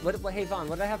like, hey, Vaughn,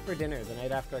 what did I have for dinner the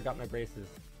night after I got my braces?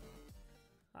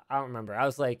 I don't remember. I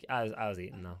was like, I was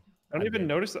eating, though. I don't even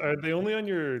notice. Are they only on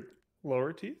your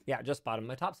lower teeth? Yeah, just bottom.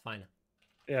 My top's fine.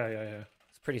 Yeah.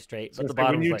 It's pretty straight. So but the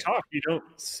bottom, when you talk, you don't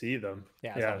see them.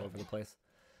 Yeah, it's all over the place.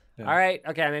 Yeah. All right.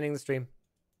 Okay, I'm ending the stream.